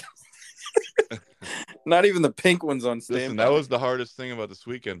 Not even the pink ones on standby. Listen, that was the hardest thing about this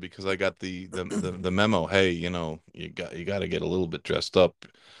weekend because I got the memo. Hey, you got to get a little bit dressed up.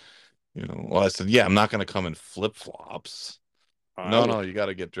 Well, I said, yeah, I'm not going to come in flip flops. No, you got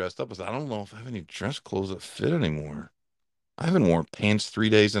to get dressed up. I said, I don't know if I have any dress clothes that fit anymore. I haven't worn pants 3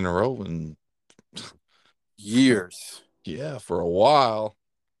 days in a row in years. Yeah, for a while.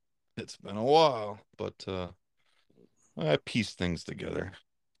 It's been a while, but I pieced things together.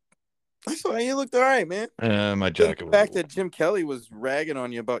 I saw you looked all right, man. My jacket. The fact that Jim Kelly was ragging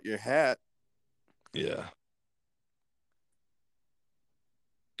on you about your hat. Yeah.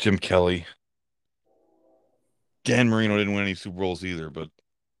 Jim Kelly. Dan Marino didn't win any Super Bowls either, but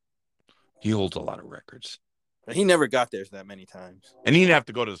he holds a lot of records. He never got there that many times. And he didn't have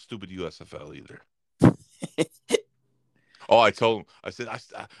to go to the stupid USFL either. Oh, I told him. I said,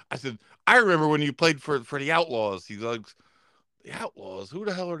 I remember when you played for the Outlaws. He's like, the Outlaws? Who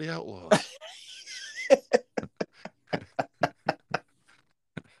the hell are the Outlaws?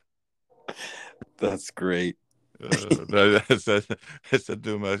 That's great. I said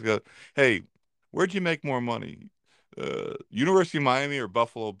to him, I go, hey, where'd you make more money? University of Miami or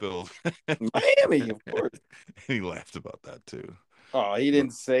Buffalo Bills? Miami, of course. And he laughed about that too. Oh, he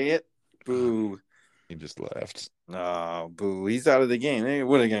didn't say it? Boo. He just laughed. Oh, boo. He's out of the game. Hey,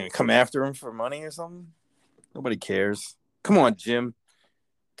 what are they going to come after him for money or something? Nobody cares. Come on, Jim.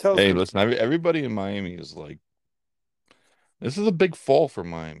 Hey, listen, everybody in Miami is like, this is a big fall for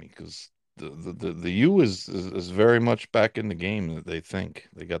Miami because the U is very much back in the game that they think.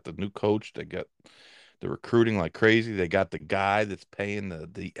 They got the new coach. They got the recruiting like crazy. They got the guy that's paying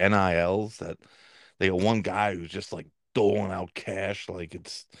the NILs. That they got one guy who's just like doling out cash like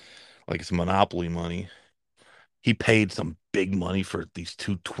it's monopoly money. He paid some big money for these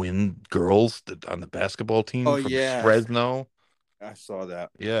two twin girls on the basketball team from Fresno. I saw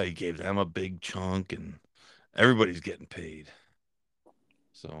that. Yeah, he gave them a big chunk, and everybody's getting paid.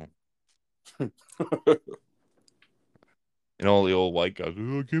 So, all the old white guys,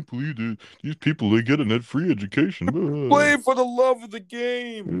 oh, I can't believe these people, they get a net free education. Play for the love of the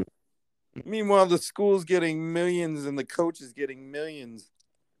game. Meanwhile, the school's getting millions and the coach is getting millions.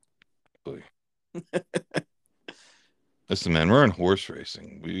 Listen, man, we're in horse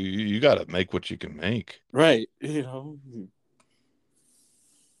racing. You got to make what you can make. Right. That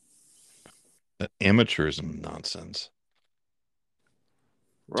amateurism nonsense.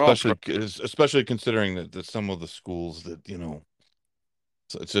 Especially considering that some of the schools that,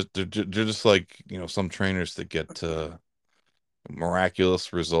 so it's just they're just like, some trainers that get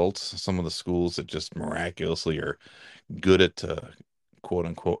miraculous results. Some of the schools that just miraculously are good at quote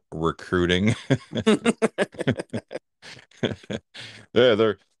unquote recruiting.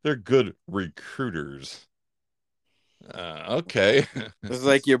 Yeah, they're good recruiters. Okay. It's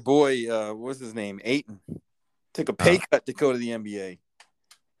like your boy, what's his name? Ayton. Took a pay cut to go to the NBA.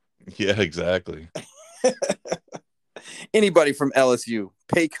 Yeah, exactly. Anybody from LSU,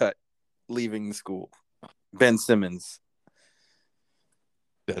 pay cut, leaving the school. Ben Simmons.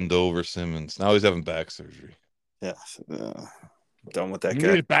 Bend over Simmons. Now he's having back surgery. Yes. Done with that he guy.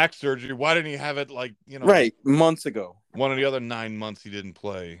 Needed back surgery. Why didn't he have it right, months ago? One of the other 9 months he didn't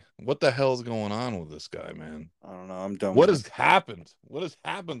play. What the hell's going on with this guy, man? I don't know. I'm done. What has happened? What has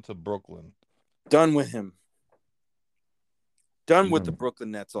happened to Brooklyn? Done with him. Done with the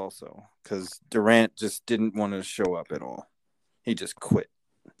Brooklyn Nets also, because Durant just didn't want to show up at all. He just quit.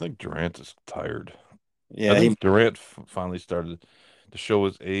 I think Durant is tired. I Yeah, think Durant finally started to show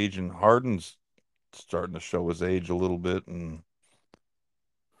his age, and Harden's starting to show his age a little bit. And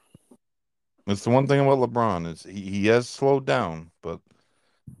it's the one thing about LeBron is he has slowed down, but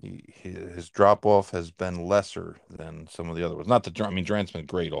his drop off has been lesser than some of the other ones. Not that I mean Durant's been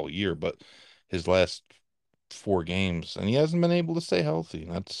great all year, but his last 4 games, and he hasn't been able to stay healthy.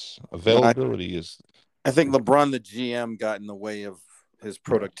 That's availability is. I think LeBron, the GM, got in the way of his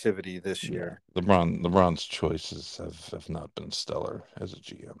productivity this year. LeBron's choices have not been stellar as a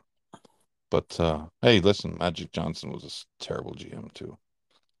GM. But hey, listen, Magic Johnson was a terrible GM too.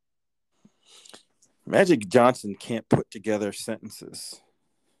 Magic Johnson can't put together sentences.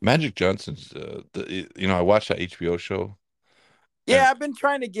 Magic Johnson's, I watched that HBO show. Yeah, I've been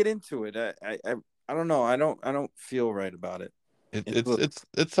trying to get into it. I don't know. I don't feel right about it.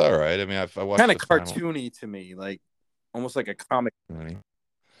 It's all right. I mean, I watched kind of cartoony to me, like almost like a comic.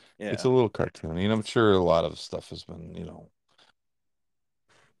 Yeah, it's a little cartoony, and I'm sure a lot of stuff has been,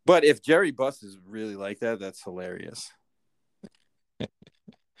 But if Jerry Buss is really like that, that's hilarious.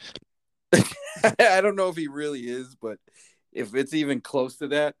 I don't know if he really is, but if it's even close to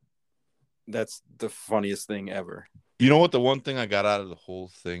that, that's the funniest thing ever. You know what? The one thing I got out of the whole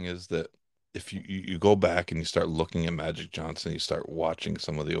thing is that if you go back and you start looking at Magic Johnson, you start watching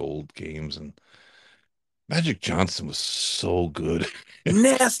some of the old games, and Magic Johnson was so good.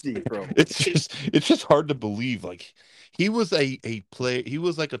 Nasty, bro. It's just hard to believe. Like he was a player, he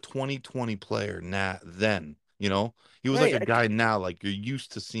was like a 2020 player then, He was like a guy now, like you're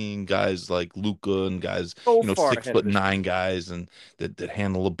used to seeing guys like Luka and guys, 6'9" guys and that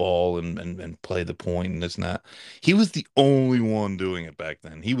handle the ball and play the point and this and that. He was the only one doing it back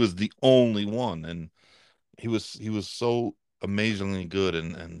then. He was the only one, and he was so amazingly good,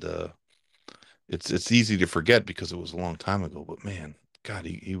 and it's easy to forget because it was a long time ago, but man, God,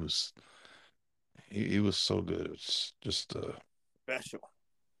 he was so good. It's just special.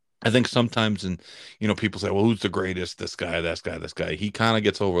 I think sometimes, and people say, well, who's the greatest? This guy, this guy, this guy. He kind of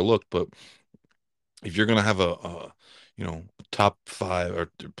gets overlooked, but if you're gonna have a top 5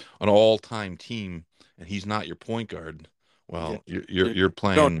 or an all-time team, and he's not your point guard, well, you're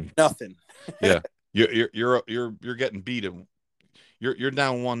playing nothing. Yeah, you're getting beat. You're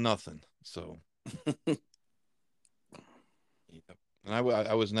down 1-0. So. And I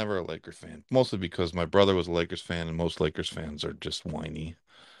was never a Lakers fan, mostly because my brother was a Lakers fan, and most Lakers fans are just whiny.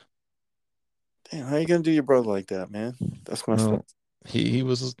 Damn, how you gonna do your brother like that, man? That's messed up. He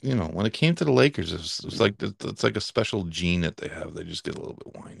was, when it came to the Lakers, it's like it's like a special gene that they have. They just get a little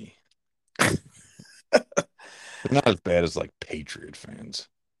bit whiny. They're not as bad as like Patriot fans.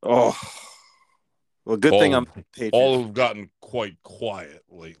 Oh, well, good thing I'm Patriot. All have gotten quite quiet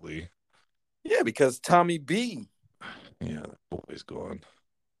lately. Yeah, because Tommy B. Yeah, that boy's gone.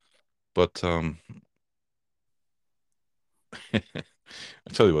 But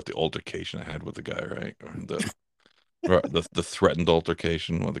I tell you what, the altercation I had with the guy, right? The threatened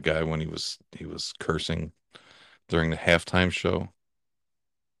altercation with the guy when he was cursing during the halftime show.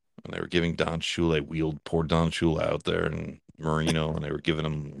 And they were giving Don Shula, wheeled poor Don Shula out there in Marino, and they were giving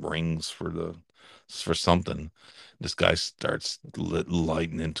him rings for something. This guy starts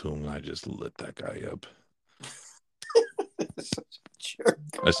lighting into him, and I just lit that guy up.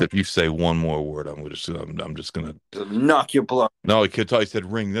 I said, if you say one more word, I'm just gonna knock your blood. No, he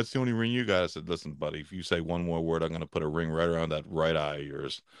said ring. That's the only ring you got. I said, listen, buddy, if you say one more word, I'm gonna put a ring right around that right eye of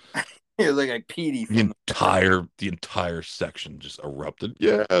yours. You're like Petey. The entire section just erupted.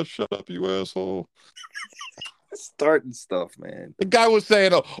 Yeah, shut up, you asshole. Starting stuff, man. The guy was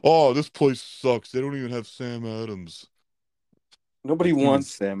saying, "Oh, this place sucks. They don't even have Sam Adams." Nobody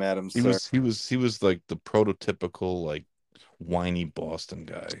wants Sam Adams. He was like the prototypical like whiny Boston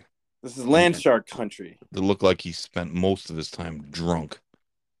guy. This is Landshark country. That looked like he spent most of his time drunk.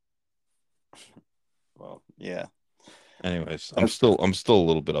 Well, yeah. Anyways, I'm still a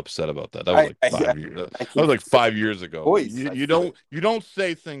little bit upset about that. That was like 5 years. That was like 5 years ago. You don't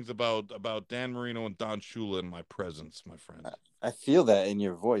say things about Dan Marino and Don Shula in my presence, my friend. I feel that in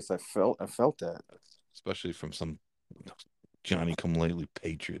your voice. I felt that, especially from some Johnny Come Lately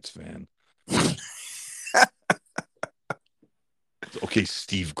Patriots fan. Okay,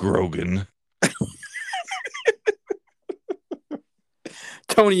 Steve Grogan.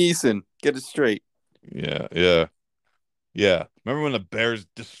 Tony Eason, get it straight. Yeah. Remember when the Bears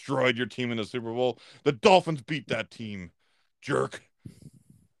destroyed your team in the Super Bowl? The Dolphins beat that team, jerk.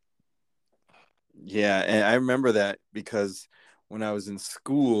 Yeah, and I remember that because when I was in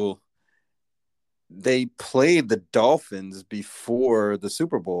school, they played the Dolphins before the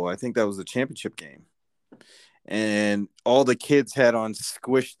Super Bowl. I think that was the championship game. And all the kids had on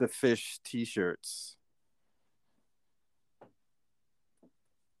Squish the Fish t-shirts.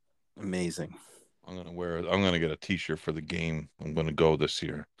 Amazing. I'm gonna get a t-shirt for the game. I'm gonna go this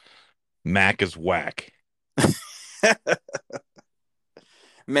year. Mac is whack.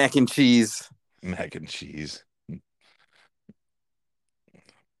 Mac and cheese. Mac and cheese.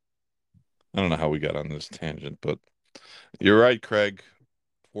 I don't know how we got on this tangent, but you're right, Craig.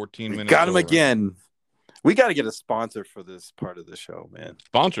 14 minutes. Got him again. We got to get a sponsor for this part of the show, man.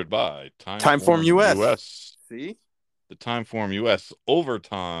 Sponsored by Timeform US. See? The Timeform US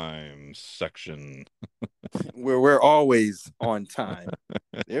overtime section. Where we're always on time.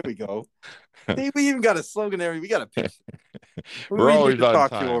 There we go. Hey, we even got a slogan there. We got a pitch. We're always on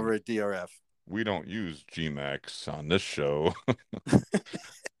talk time. To you over at DRF. We don't use GMAX on this show.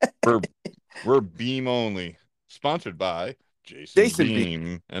 we're Beam only. Sponsored by Jason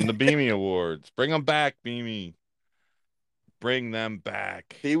Beam and the Beamy Awards. Bring them back, Beamy. Bring them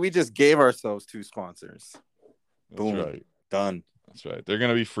back. See, we just gave ourselves 2 sponsors. That's Boom. Right. Done. That's right. They're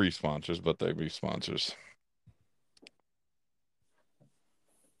going to be free sponsors, but they'll be sponsors.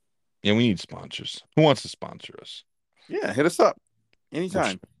 Yeah, we need sponsors. Who wants to sponsor us? Yeah, hit us up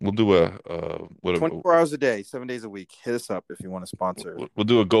anytime. We'll do a 24 hours a day, 7 days a week. Hit us up if you want to sponsor. We'll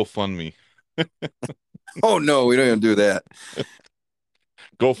do a GoFundMe. Oh no, we don't even do that.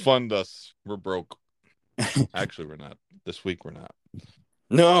 Go fund us. We're broke. Actually, we're not. This week we're not.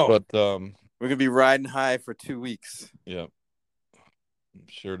 No, but we're gonna be riding high for 2 weeks. Yeah, I'm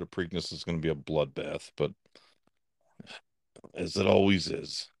sure the Preakness is gonna be a bloodbath, but as it always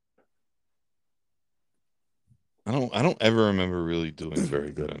is. I don't ever remember really doing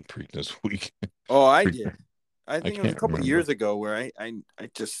very good on Preakness week. Oh, I did. I think it was a couple years ago where I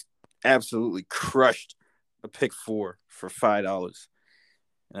just absolutely crushed a pick 4 for $5,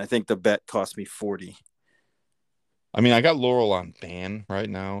 and I think the bet cost me $40. I mean, I got Laurel on ban right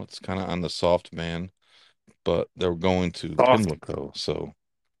now. It's kind of on the soft ban, but they're going to Pimlico, so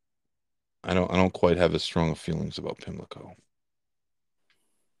I don't quite have as strong of feelings about Pimlico.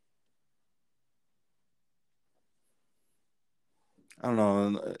 I don't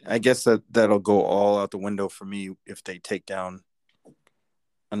know. I guess that'll go all out the window for me if they take down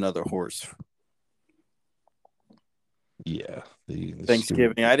another horse. Yeah, the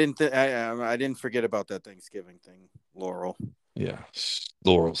Thanksgiving. I didn't forget about that Thanksgiving thing, Laurel. Yeah,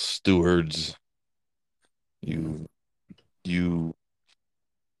 Laurel Stewards. You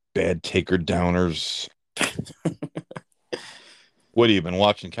bad taker downers. What have you been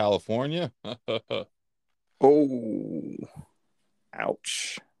watching, California? Oh,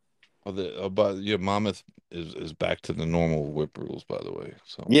 ouch. But yeah, Monmouth is back to the normal whip rules, by the way.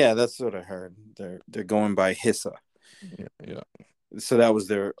 So yeah, that's what I heard. They're going by HISA. Yeah. So that was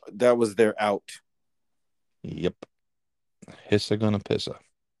their out. Yep. HISA gonna pissa.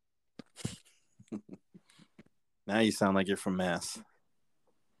 Now you sound like you're from Mass.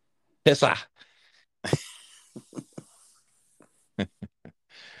 HISA.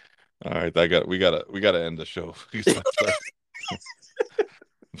 All right, we gotta end the show.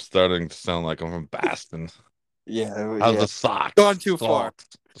 I'm starting to sound like I'm from Boston. Yeah. How's the socks? Gone too far.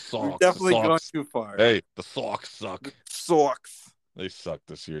 The socks. We've definitely gone too far. Hey, the socks suck. Socks. They suck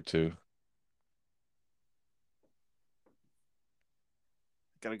this year too.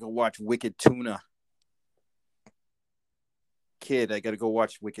 Gotta go watch Wicked Tuna. Kid, I gotta go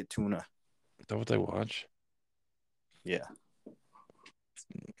watch Wicked Tuna. Is that what they watch? Yeah.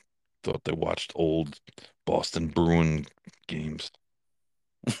 Thought they watched old Boston Bruin games.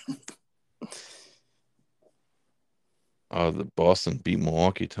 The Boston beat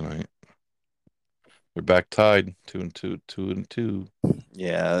Milwaukee tonight. They're back tied 2-2.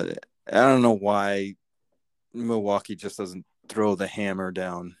 Yeah, I don't know why Milwaukee just doesn't throw the hammer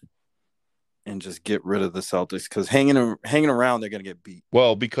down and just get rid of the Celtics, because hanging around they're gonna get beat.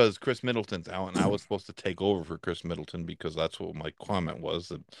 Well, because Chris Middleton's out, and I was supposed to take over for Chris Middleton because that's what my comment was,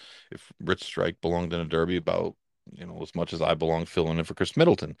 that if Rich Strike belonged in a derby, about as much as I belong filling in for Chris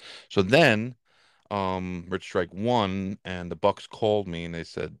Middleton. So then Rich Strike won, and the Bucks called me and they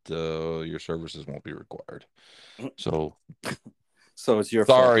said your services won't be required. So it's your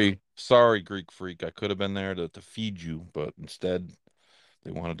sorry, Greek Freak. I could have been there to feed you, but instead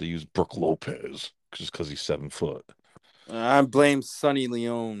they wanted to use Brooke Lopez just because he's 7 foot. I blame Sonny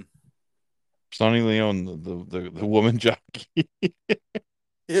Leone. Sonny Leone, the woman jockey.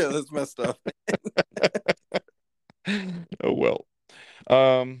 Yeah, that's messed up. Oh well.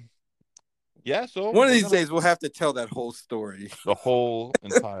 Yeah, so one of these days we'll have to tell that whole story. The whole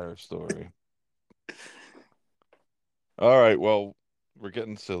entire story. All right, well, we're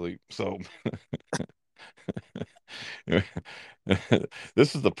getting silly. So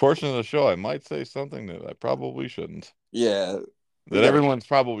this is the portion of the show I might say something that I probably shouldn't. Yeah, we That gotta. everyone's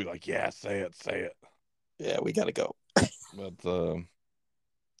probably like, yeah, say it. Yeah, we gotta go. But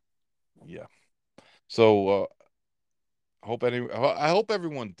yeah. So I hope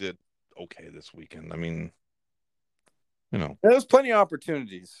everyone did okay this weekend. I mean, There was plenty of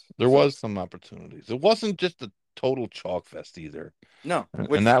opportunities. there So was some opportunities. It wasn't just a total chalk fest either. no, And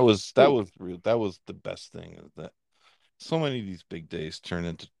which that was real. That was the best thing, is that so many of these big days turn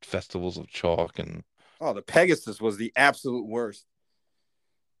into festivals of chalk. And oh, the Pegasus was the absolute worst.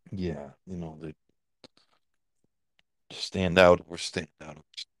 yeah, they stand out or stand out.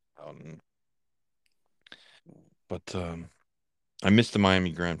 But I missed the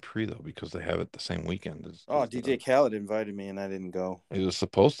Miami Grand Prix though, because they have it the same weekend Oh, DJ Khaled invited me and I didn't go. it was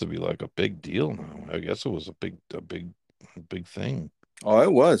supposed to be like a big deal now. I guess it was a big thing. Oh,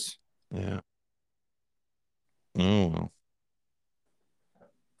 it was. Yeah. Oh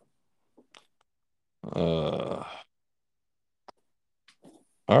well.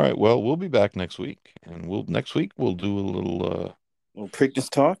 All right. Well, we'll be back next week, and next week we'll do a little. Little Preakness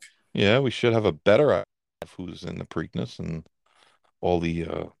talk. Yeah, we should have a better idea of who's in the Preakness and all the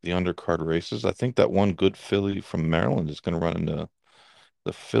undercard races. I think that one good filly from Maryland is going to run into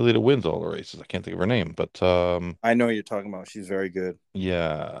the filly that wins all the races. I can't think of her name, but I know who you're talking about. She's very good.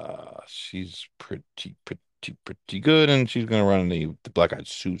 yeah, she's pretty good, and she's going to run the Black Eyed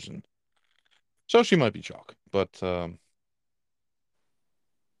Susan. So she might be chalk, but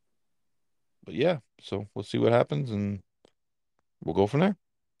yeah. So we'll see what happens, and we'll go from there.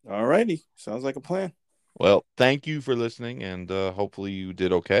 All righty. Sounds like a plan. Well, thank you for listening, and hopefully you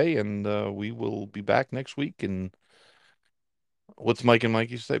did okay. And we will be back next week. And what's Mike and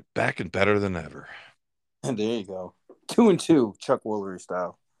Mikey say? Back and better than ever. And there you go. 2-2, Chuck Woolery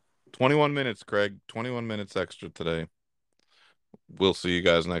style. 21 minutes, Craig. 21 minutes extra today. We'll see you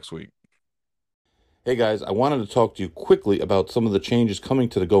guys next week. Hey guys, I wanted to talk to you quickly about some of the changes coming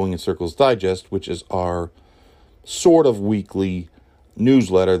to the Going in Circles Digest, which is our sort of weekly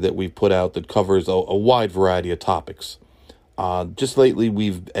newsletter that we've put out that covers a wide variety of topics. Just lately,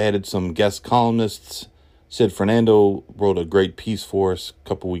 we've added some guest columnists. Sid Fernando wrote a great piece for us a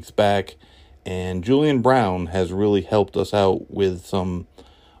couple weeks back, and Julian Brown has really helped us out with some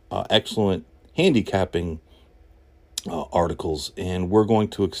excellent handicapping articles, and we're going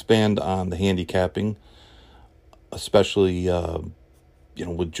to expand on the handicapping, especially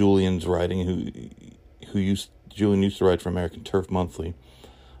with Julian's writing, Julian used to write for American Turf Monthly,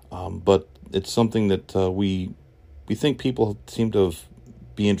 but it's something that we think people seem to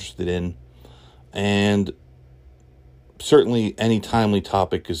be interested in, and certainly any timely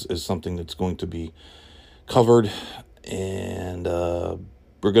topic is something that's going to be covered, and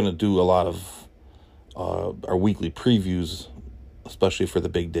we're going to do a lot of our weekly previews, especially for the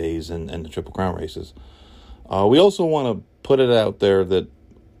big days and the Triple Crown races. We also want to put it out there that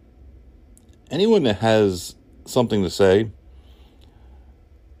anyone that has something to say,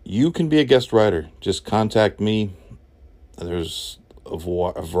 you can be a guest writer. Just contact me. There's a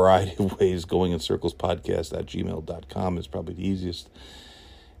variety of ways. Going in Circles podcast at gmail.com is probably the easiest.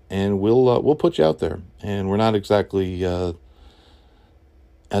 And we'll put you out there. And we're not exactly at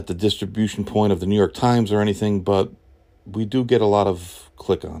the distribution point of the New York Times or anything, but we do get a lot of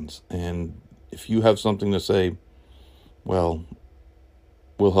click-ons. And if you have something to say, well,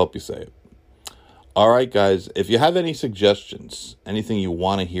 we'll help you say it. All right, guys, if you have any suggestions, anything you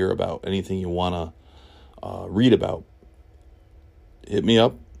want to hear about, anything you want to read about, hit me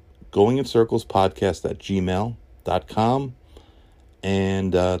up, Going in Circles podcast at gmail.com,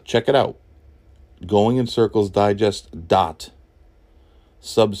 and check it out. Going in Circles Digest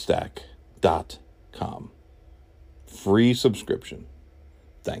 .substack.com. Free subscription.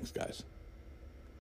 Thanks, guys.